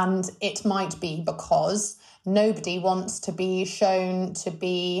 And it might be because nobody wants to be shown to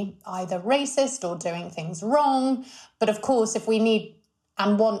be either racist or doing things wrong. But of course, if we need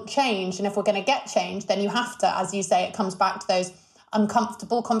and want change, and if we're going to get change, then you have to, as you say, it comes back to those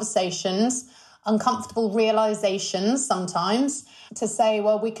uncomfortable conversations, uncomfortable realizations sometimes, to say,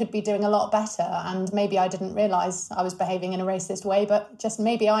 well, we could be doing a lot better, and maybe I didn't realise I was behaving in a racist way, but just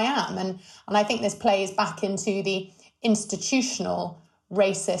maybe I am. And I think this plays back into the institutional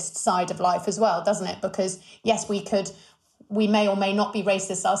racist side of life as well, doesn't it? Because yes, we may or may not be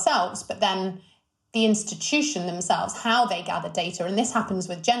racist ourselves, but then the institution themselves, how they gather data, and this happens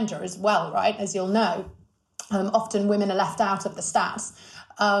with gender as well, right? As you'll know, often women are left out of the stats.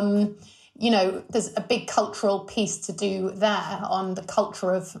 There's a big cultural piece to do there on the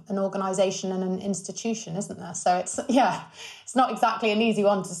culture of an organisation and an institution, isn't there? So it's not exactly an easy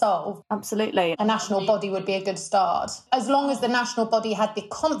one to solve. Absolutely. A national body would be a good start, as long as the national body had the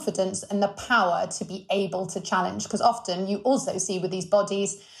confidence and the power to be able to challenge. Because often you also see with these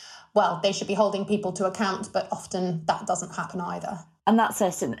bodies, well, they should be holding people to account, but often that doesn't happen either. And that's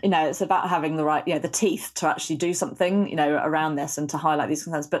it. It's about having the right, the teeth to actually do something, around this and to highlight these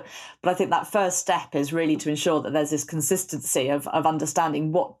concerns. But I think that first step is really to ensure that there's this consistency of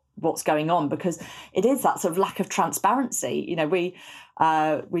understanding what's going on, because it is that sort of lack of transparency.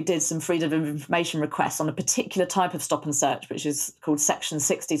 We did some freedom of information requests on a particular type of stop and search, which is called Section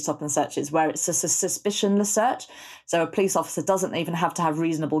 60 stop and searches, where it's a suspicionless search. So a police officer doesn't even have to have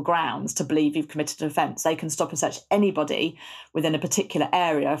reasonable grounds to believe you've committed an offence. They can stop and search anybody within a particular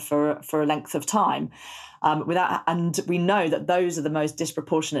area for a length of time. And we know that those are the most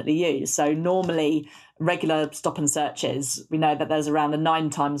disproportionately used. So normally regular stop and searches, we know that there's around 9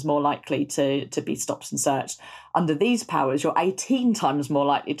 times more likely to be stopped and searched. Under these powers, you're 18 times more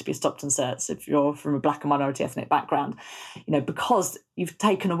likely to be stopped and searched if you're from a black and minority ethnic background, because you've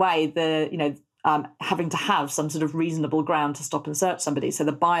taken away the, having to have some sort of reasonable ground to stop and search somebody. So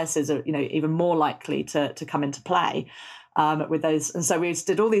the biases are, even more likely to come into play with those. And so we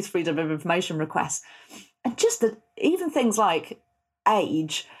did all these freedom of information requests. And just even things like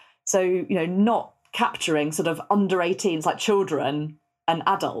age, so, not capturing sort of under 18s like children and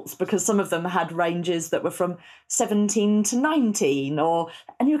adults, because some of them had ranges that were from 17 to 19,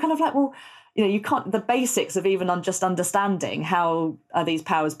 and you're kind of like, well, you know, you can't, the basics of even just understanding how are these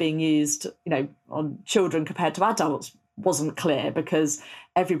powers being used, you know, on children compared to adults wasn't clear, because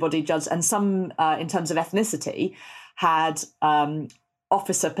everybody judged, and some in terms of ethnicity had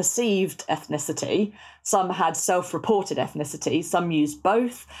officer perceived ethnicity, some had self-reported ethnicity, some used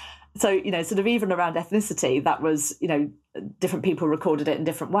both. So, you know, sort of even around ethnicity, that was, you know, different people recorded it in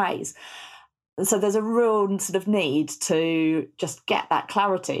different ways. And so there's a real sort of need to just get that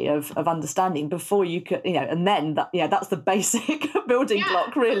clarity of understanding before you could, you know, and then that, yeah, that's the basic building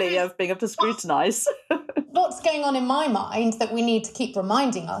block really of being able to scrutinise. What's going on in my mind that we need to keep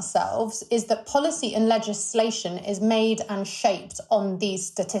reminding ourselves is that policy and legislation is made and shaped on these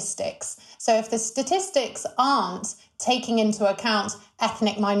statistics. So if the statistics aren't taking into account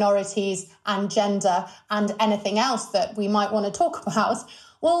ethnic minorities and gender and anything else that we might want to talk about,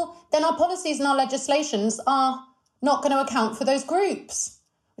 well, then our policies and our legislations are not going to account for those groups,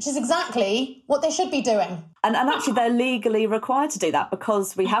 which is exactly what they should be doing. And actually, they're legally required to do that,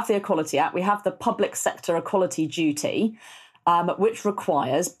 because we have the Equality Act, we have the Public Sector Equality Duty, which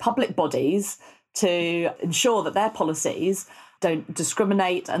requires public bodies to ensure that their policies don't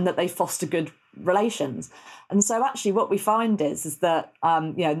discriminate and that they foster good relations. And so actually what we find is that, you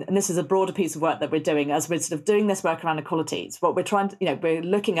know, and this is a broader piece of work that we're doing as we're sort of doing this work around equalities, what we're trying to, you know, we're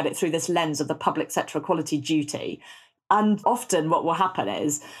looking at it through this lens of the Public Sector Equality Duty. And often what will happen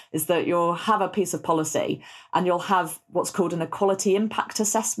is that you'll have a piece of policy and you'll have what's called an equality impact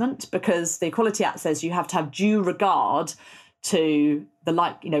assessment, because the Equality Act says you have to have due regard to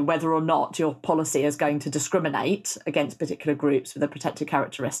the, you know, whether or not your policy is going to discriminate against particular groups with a protected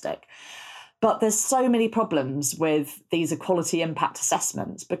characteristic. But there's so many problems with these equality impact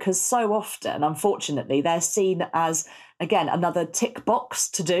assessments, because so often, unfortunately, they're seen as, again, another tick box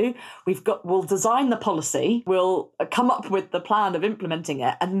to do. We'll design the policy, we'll come up with the plan of implementing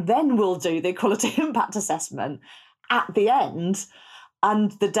it, and then we'll do the equality impact assessment at the end.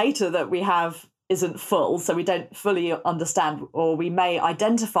 And the data that we have isn't full, so we don't fully understand, or we may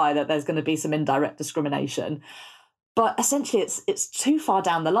identify that there's going to be some indirect discrimination. But essentially, it's too far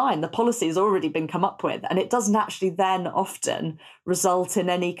down the line. The policy has already been come up with, and it doesn't actually then often result in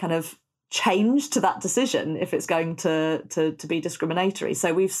any kind of change to that decision if it's going to be discriminatory.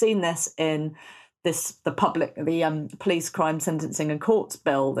 So we've seen this in the Police Crime Sentencing and Courts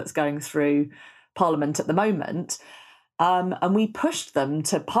Bill that's going through Parliament at the moment, and we pushed them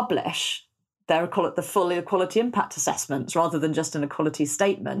to publish the full equality impact assessments rather than just an equality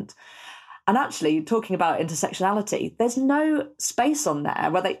statement. And actually, talking about intersectionality, there's no space on there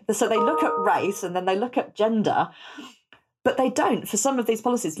where they look at race and then they look at gender, but they don't, for some of these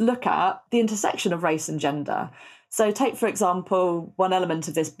policies, look at the intersection of race and gender. So take, for example, one element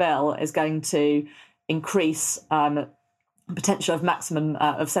of this bill is going to increase potential of maximum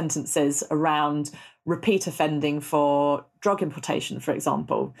of sentences around repeat offending for drug importation, for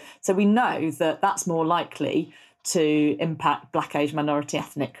example. So we know that that's more likely to impact Black, Asian, minority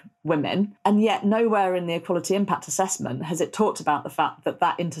ethnic women. And yet nowhere in the equality impact assessment has it talked about the fact that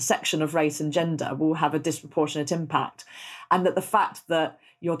that intersection of race and gender will have a disproportionate impact, and that the fact that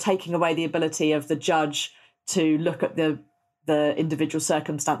you're taking away the ability of the judge to look at the individual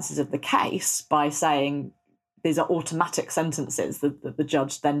circumstances of the case by saying these are automatic sentences, that the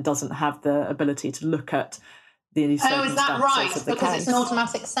judge then doesn't have the ability to look at the circumstances. Oh, is that right? Of the because case. It's an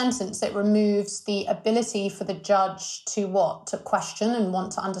automatic sentence. It removes the ability for the judge to question and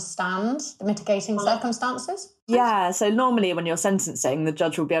want to understand the mitigating circumstances? Yeah, so normally when you're sentencing, the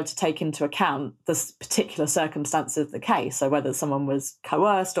judge will be able to take into account the particular circumstances of the case. So whether someone was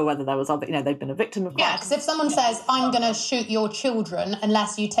coerced or whether there was other, they've been a victim of crime. Yeah, because if someone says, I'm going to shoot your children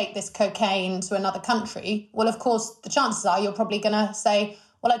unless you take this cocaine to another country, well, of course, the chances are you're probably going to say,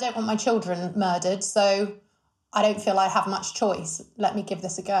 well, I don't want my children murdered, so I don't feel I have much choice. Let me give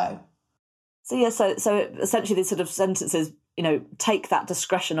this a go. So essentially these sort of sentences, take that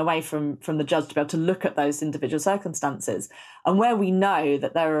discretion away from the judge to be able to look at those individual circumstances. And where we know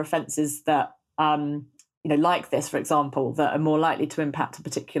that there are offences that, like this, for example, that are more likely to impact a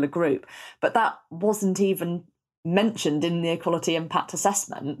particular group, but that wasn't even mentioned in the equality impact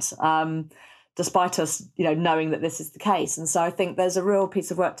assessment, despite us, knowing that this is the case. And so I think there's a real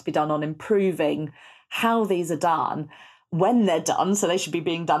piece of work to be done on improving how these are done, when they're done. So they should be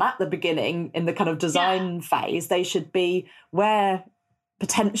being done at the beginning in the kind of design phase. They should be where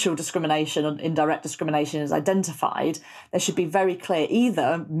potential discrimination or indirect discrimination is identified. There should be very clear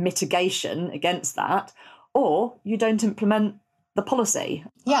either mitigation against that, or you don't implement the policy.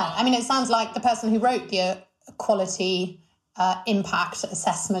 Yeah, I mean, it sounds like the person who wrote the equality impact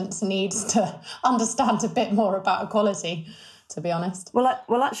assessments needs to understand a bit more about equality, to be honest. Well,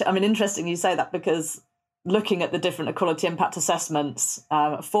 actually, I mean, interesting you say that, because looking at the different equality impact assessments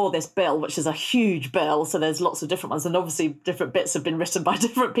for this bill, which is a huge bill, so there's lots of different ones, and obviously different bits have been written by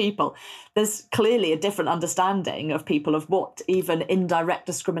different people, there's clearly a different understanding of people of what even indirect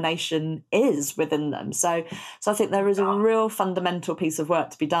discrimination is within them. So I think there is a real fundamental piece of work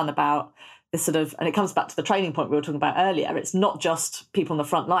to be done about this sort of, and it comes back to the training point we were talking about earlier. It's not just people on the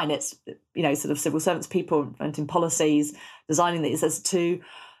front line, it's, sort of civil servants, people implementing policies, designing these, as to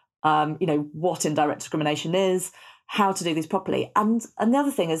what indirect discrimination is, how to do these properly. And the other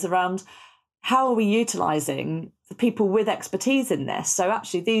thing is around how are we utilising the people with expertise in this? So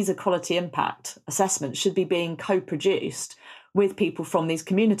actually these equality impact assessments should be being co-produced with people from these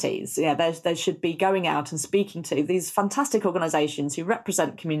communities. Yeah, they should be going out and speaking to these fantastic organisations who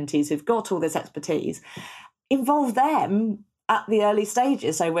represent communities who've got all this expertise. Involve them at the early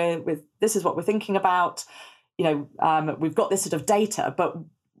stages. So this is what we're thinking about. We've got this sort of data, but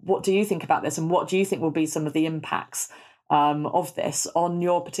what do you think about this, and what do you think will be some of the impacts of this on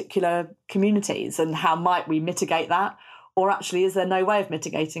your particular communities, and how might we mitigate that? Or actually, is there no way of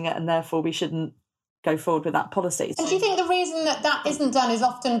mitigating it, and therefore we shouldn't go forward with that policy? And do you think the reason that isn't done is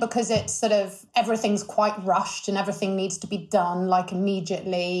often because it's sort of everything's quite rushed and everything needs to be done like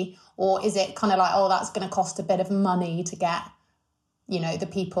immediately? Or is it kind of like, that's going to cost a bit of money to get the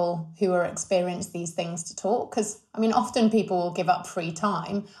people who are experienced these things to talk? Because, I mean, often people will give up free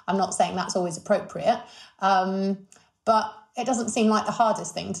time. I'm not saying that's always appropriate, but it doesn't seem like the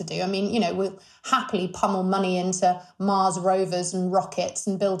hardest thing to do. I mean, we'll happily pummel money into Mars rovers and rockets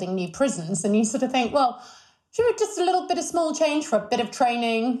and building new prisons. And you sort of think, well, sure, just a little bit of small change for a bit of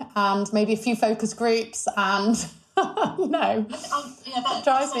training and maybe a few focus groups and... that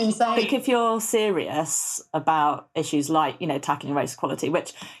drives me insane. I think if you're serious about issues like, tackling race equality,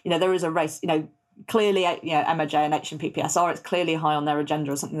 which, there is a race, clearly, MOJ and HMPPSR, it's clearly high on their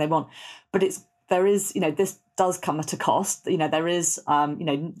agenda or something they want. But there is, this does come at a cost. There is,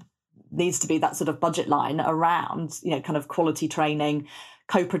 needs to be that sort of budget line around, kind of quality training,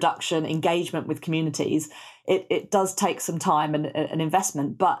 co-production, engagement with communities. It does take some time and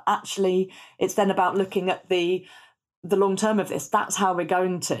investment, but actually it's then about looking at the long term of this. That's how we're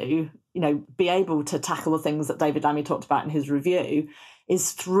going to, be able to tackle the things that David Lammy talked about in his review,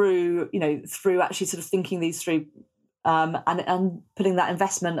 is through actually sort of thinking these through and putting that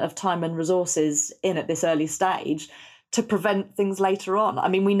investment of time and resources in at this early stage to prevent things later on. I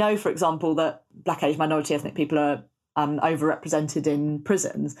mean, we know, for example, that Black, Asian, minority ethnic people are overrepresented in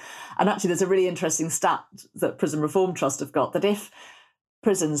prisons. And actually there's a really interesting stat that Prison Reform Trust have got, that if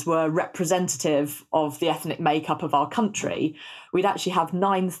prisons were representative of the ethnic makeup of our country, we'd actually have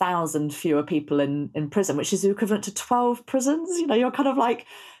 9,000 fewer people in prison, which is equivalent to 12 prisons. You're kind of like,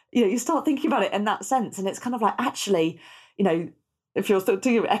 you start thinking about it in that sense. And it's kind of like, actually, if you're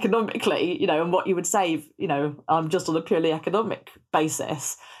thinking economically, and what you would save, just on a purely economic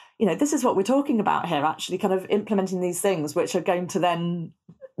basis, this is what we're talking about here, actually kind of implementing these things which are going to then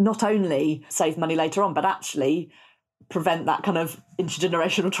not only save money later on, but actually prevent that kind of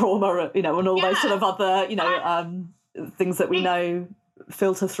intergenerational trauma, and all those sort of other, things that we know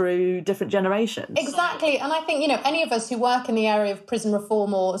filter through different generations. Exactly. And I think, any of us who work in the area of prison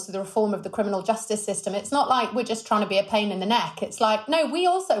reform or the reform of the criminal justice system, it's not like we're just trying to be a pain in the neck. It's like, no, we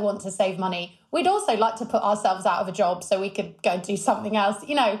also want to save money. We'd also like to put ourselves out of a job so we could go do something else.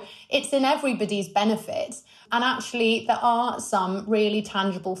 It's in everybody's benefit. And actually, there are some really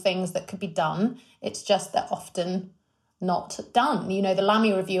tangible things that could be done. It's just that often not done. The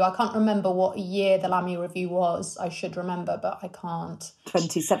Lammy review, I can't remember what year the Lammy review was. I should remember, but I can't.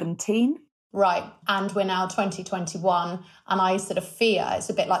 2017. Right. And we're now 2021. And I sort of fear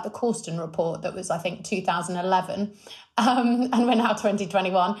it's a bit like the Corsten report that was, I think, 2011. And we're now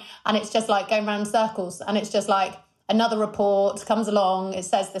 2021. And it's just like going around in circles. And it's just like another report comes along. It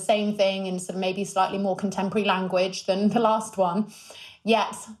says the same thing in some maybe slightly more contemporary language than the last one.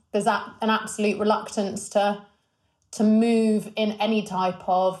 Yet there's an absolute reluctance to move in any type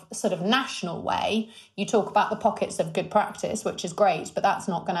of sort of national way. You talk about the pockets of good practice, which is great, but that's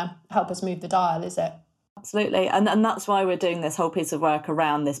not going to help us move the dial, is it? Absolutely. And that's why we're doing this whole piece of work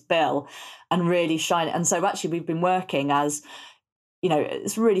around this bill and really shine it. And so actually we've been working as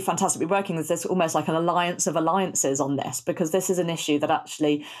it's really fantastic. We're working with this almost like an alliance of alliances on this, because this is an issue that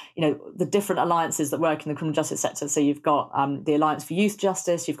actually, the different alliances that work in the criminal justice sector. So you've got the Alliance for Youth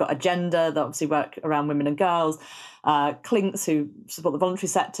Justice, you've got Agenda that obviously work around women and girls, Clinks who support the voluntary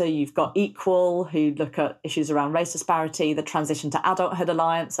sector, you've got Equal who look at issues around race disparity, the Transition to Adulthood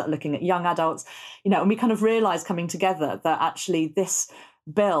Alliance that are looking at young adults, and we kind of realised coming together that actually this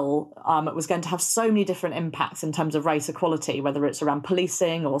bill was going to have so many different impacts in terms of race equality, whether it's around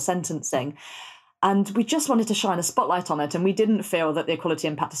policing or sentencing. And we just wanted to shine a spotlight on it. And we didn't feel that the equality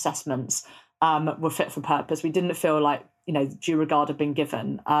impact assessments were fit for purpose. We didn't feel like, due regard had been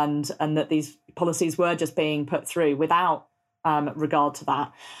given and that these policies were just being put through without regard to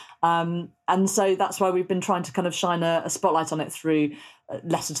that. And so that's why we've been trying to kind of shine a spotlight on it through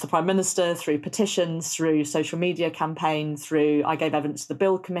letters to the Prime Minister, through petitions, through social media campaigns, through I gave evidence to the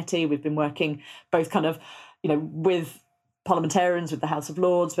Bill Committee. We've been working both kind of, with parliamentarians, with the House of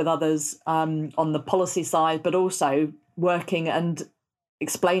Lords, with others on the policy side, but also working and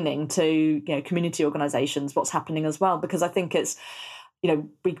explaining to community organisations what's happening as well. Because I think it's,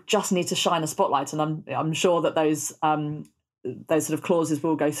 we just need to shine a spotlight, and I'm sure that those sort of clauses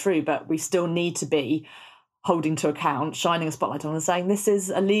will go through, but we still need to be holding to account, shining a spotlight on and saying this is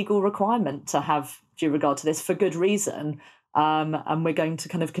a legal requirement to have due regard to this for good reason. And we're going to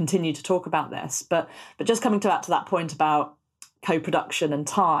kind of continue to talk about this. But just coming to that point about co-production and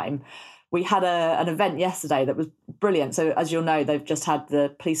time, we had an event yesterday that was brilliant. So as you'll know, they've just had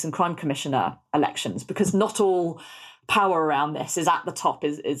the Police and Crime Commissioner elections, because not all power around this is at the top,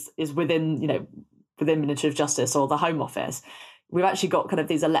 is within, within Ministry of Justice or the Home Office. We've actually got kind of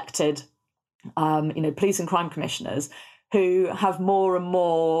these elected police and crime commissioners who have more and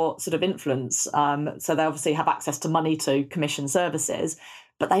more sort of influence. So they obviously have access to money to commission services,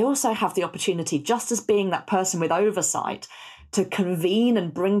 but they also have the opportunity, just as being that person with oversight, to convene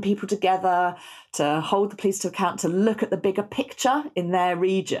and bring people together, to hold the police to account, to look at the bigger picture in their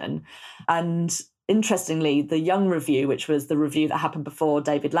region. And interestingly, the Young Review, which was the review that happened before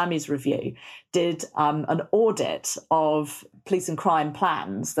David Lammy's review, did an audit of police and crime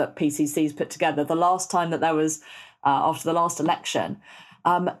plans that PCC's put together the last time that there was, after the last election.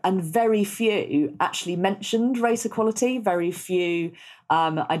 And very few actually mentioned race equality. Very few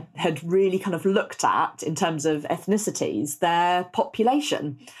I had really kind of looked at, in terms of ethnicities, their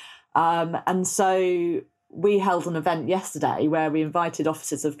population. And so we held an event yesterday where we invited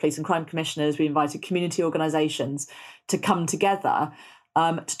officers of police and crime commissioners, we invited community organisations to come together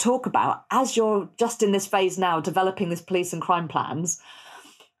to talk about, as you're just in this phase now developing this police and crime plans,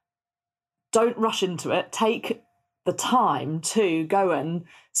 don't rush into it. Take the time to go and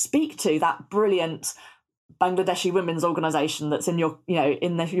speak to that brilliant Bangladeshi women's organisation that's in your,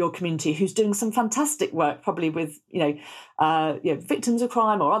 your community, who's doing some fantastic work, probably with, victims of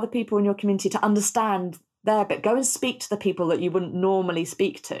crime or other people in your community, to understand there. But go and speak to the people that you wouldn't normally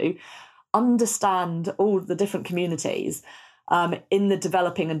speak to, understand all the different communities in the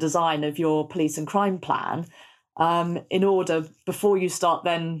developing and design of your police and crime plan, in order, before you start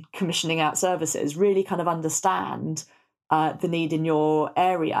then commissioning out services, really kind of understand the need in your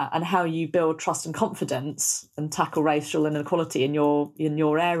area and how you build trust and confidence and tackle racial inequality in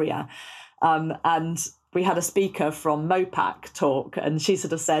your area. And we had a speaker from MOPAC talk, and she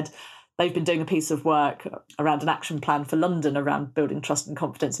sort of said they've been doing a piece of work around an action plan for London around building trust and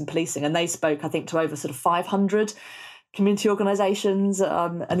confidence in policing. And they spoke, I think, to over sort of 500 community organisations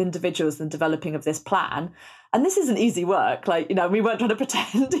and individuals in the developing of this plan. And this isn't easy work. We weren't trying to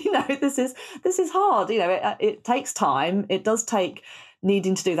pretend, this is hard. It takes time. It does take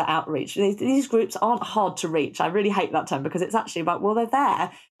needing to do that outreach. These groups aren't hard to reach. I really hate that term, because it's actually about, well, they're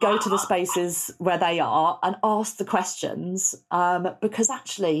there. Go to the spaces where they are and ask the questions. Because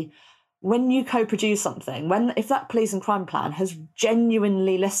actually, when you co-produce something, if that police and crime plan has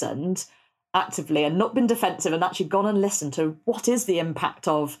genuinely listened actively and not been defensive, and actually gone and listened to what is the impact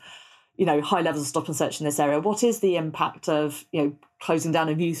of, high levels of stop and search in this area, what is the impact of, closing down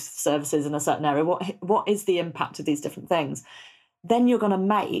of youth services in a certain area, what is the impact of these different things, then you're going to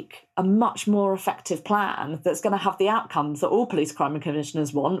make a much more effective plan that's going to have the outcomes that all police crime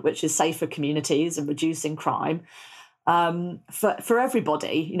commissioners want, which is safer communities and reducing crime for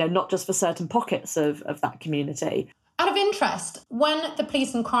everybody, not just for certain pockets of that community. Out of interest, when the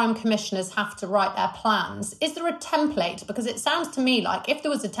police and crime commissioners have to write their plans, is there a template? Because it sounds to me like if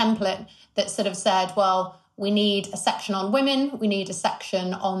there was a template that sort of said, well, we need a section on women, we need a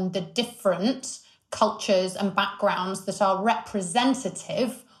section on the different cultures and backgrounds that are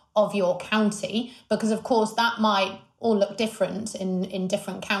representative of your county, because of course that might all look different in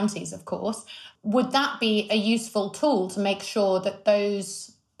different counties, of course. Would that be a useful tool to make sure that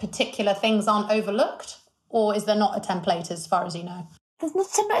those particular things aren't overlooked? Or is there not a template as far as you know? There's not a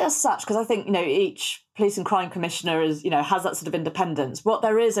template as such, because I think, each police and crime commissioner is, has that sort of independence. What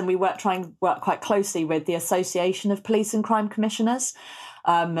there is, and we try and work quite closely with the Association of Police and Crime Commissioners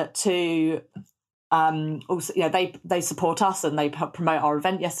to also, they support us and they promote our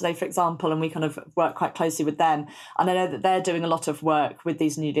event yesterday, for example, and we kind of work quite closely with them. And I know that they're doing a lot of work with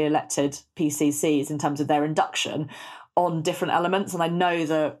these newly elected PCCs in terms of their induction on different elements. And I know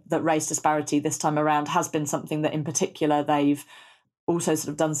that race disparity this time around has been something that in particular they've also sort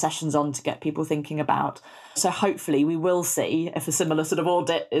of done sessions on to get people thinking about. So hopefully we will see, if a similar sort of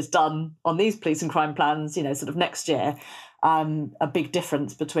audit is done on these police and crime plans, sort of next year, a big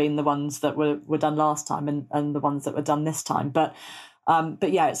difference between the ones that were done last time and the ones that were done this time. But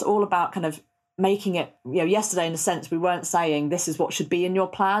yeah, it's all about kind of making it, yesterday in a sense, we weren't saying this is what should be in your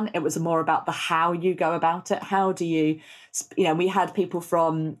plan. It was more about the how you go about it. How do you, we had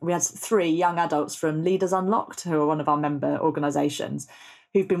 3 young adults from Leaders Unlocked, who are one of our member organisations,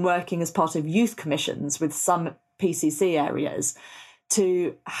 who've been working as part of youth commissions with some PCC areas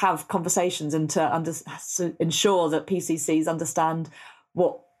to have conversations and to ensure that PCCs understand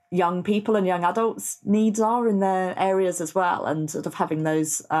what young people and young adults' needs are in their areas as well, and sort of having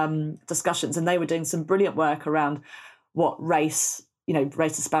those discussions. And they were doing some brilliant work around what race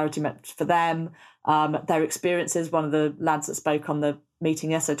disparity meant for them, their experiences. One of the lads that spoke on the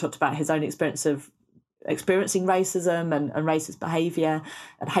meeting yesterday talked about his own experience of experiencing racism and racist behaviour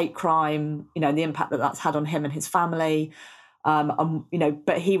and hate crime, and the impact that that's had on him and his family.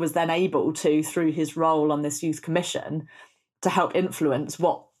 But he was then able to, through his role on this youth commission, to help influence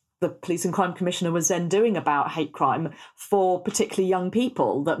what the police and crime commissioner was then doing about hate crime for particularly young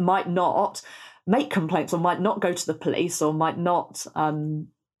people that might not make complaints or might not go to the police or might not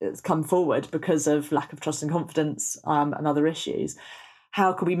come forward because of lack of trust and confidence and other issues.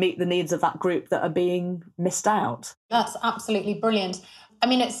 How can we meet the needs of that group that are being missed out? That's absolutely brilliant. I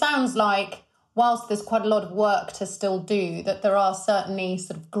mean, it sounds like whilst there's quite a lot of work to still do, that there are certainly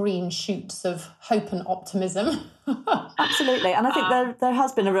sort of green shoots of hope and optimism. Absolutely. And I think there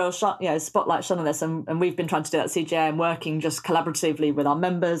has been a real spotlight shone on this, and we've been trying to do that at CGA and working just collaboratively with our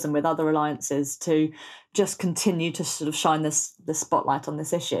members and with other alliances to just continue to sort of shine this spotlight on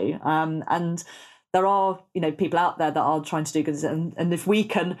this issue. And there are, people out there that are trying to do good, and if we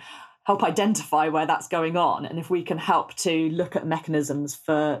can help identify where that's going on, and if we can help to look at mechanisms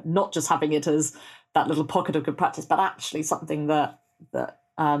for not just having it as that little pocket of good practice, but actually something that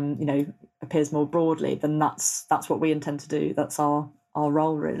appears more broadly, then that's what we intend to do. That's our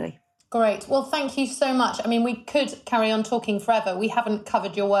role, really. Great. Well, thank you so much. I mean, we could carry on talking forever. We haven't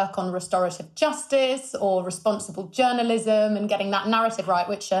covered your work on restorative justice or responsible journalism and getting that narrative right,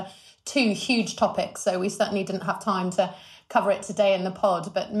 which are 2 huge topics. So we certainly didn't have time to cover it today in the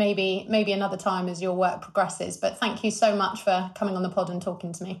pod, but maybe another time as your work progresses. But thank you so much for coming on the pod and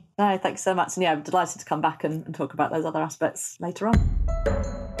talking to me. No, thanks so much. And yeah, I'm delighted to come back and talk about those other aspects later on.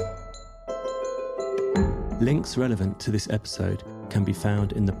 Links relevant to this episode can be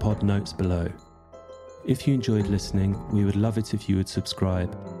found in the pod notes below. If you enjoyed listening, we would love it if you would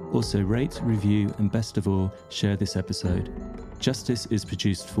subscribe. Also rate, review, and best of all, share this episode. Justice is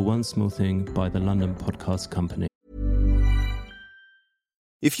produced for One Small Thing by the London Podcast Company.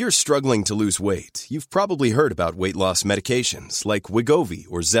 If you're struggling to lose weight, you've probably heard about weight loss medications like Wegovy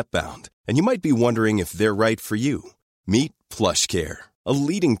or Zepbound, and you might be wondering if they're right for you. Meet PlushCare, a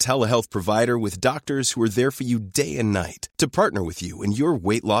leading telehealth provider with doctors who are there for you day and night to partner with you in your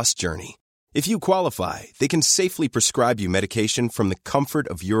weight loss journey. If you qualify, they can safely prescribe you medication from the comfort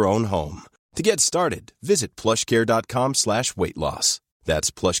of your own home. To get started, visit plushcare.com/weightloss. That's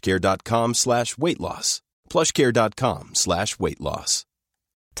plushcare.com/weightloss. plushcare.com/weightloss.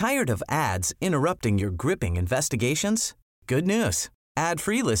 Tired of ads interrupting your gripping investigations? Good news.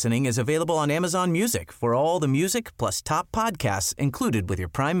 Ad-free listening is available on Amazon Music for all the music plus top podcasts included with your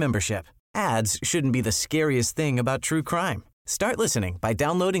Prime membership. Ads shouldn't be the scariest thing about true crime. Start listening by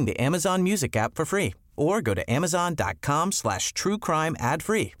downloading the Amazon Music app for free or go to amazon.com/truecrime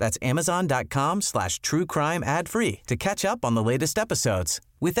ad-free. That's amazon.com/truecrime ad-free to catch up on the latest episodes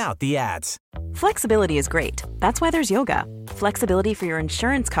without the ads. Flexibility is great. That's why there's yoga. Flexibility for your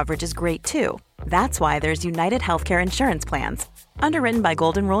insurance coverage is great too. That's why there's United Healthcare Insurance Plans. Underwritten by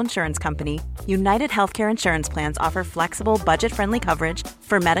Golden Rule Insurance Company, United Healthcare Insurance Plans offer flexible, budget-friendly coverage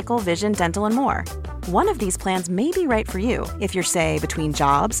for medical, vision, dental, and more. One of these plans may be right for you if you're, say, between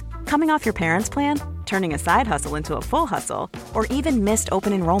jobs, coming off your parents' plan, turning a side hustle into a full hustle, or even missed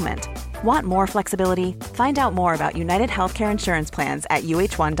open enrollment. Want more flexibility? Find out more about United Healthcare Insurance Plans at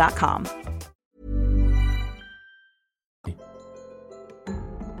uh1.com.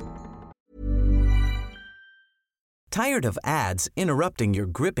 Tired of ads interrupting your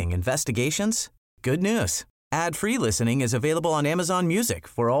gripping investigations? Good news. Ad-free listening is available on Amazon Music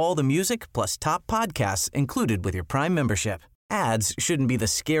for all the music plus top podcasts included with your Prime membership. Ads shouldn't be the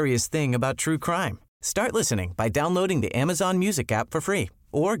scariest thing about true crime. Start listening by downloading the Amazon Music app for free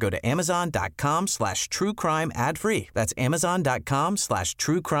or go to amazon.com/truecrime ad-free. That's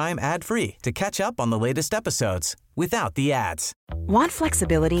amazon.com/truecrime ad-free to catch up on the latest episodes without the ads. Want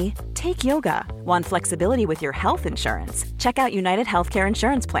flexibility? Take yoga. Want flexibility with your health insurance? Check out United Healthcare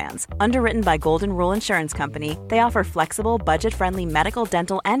Insurance Plans. Underwritten by Golden Rule Insurance Company, they offer flexible, budget-friendly medical,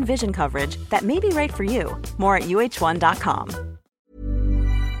 dental, and vision coverage that may be right for you. More at uh1.com.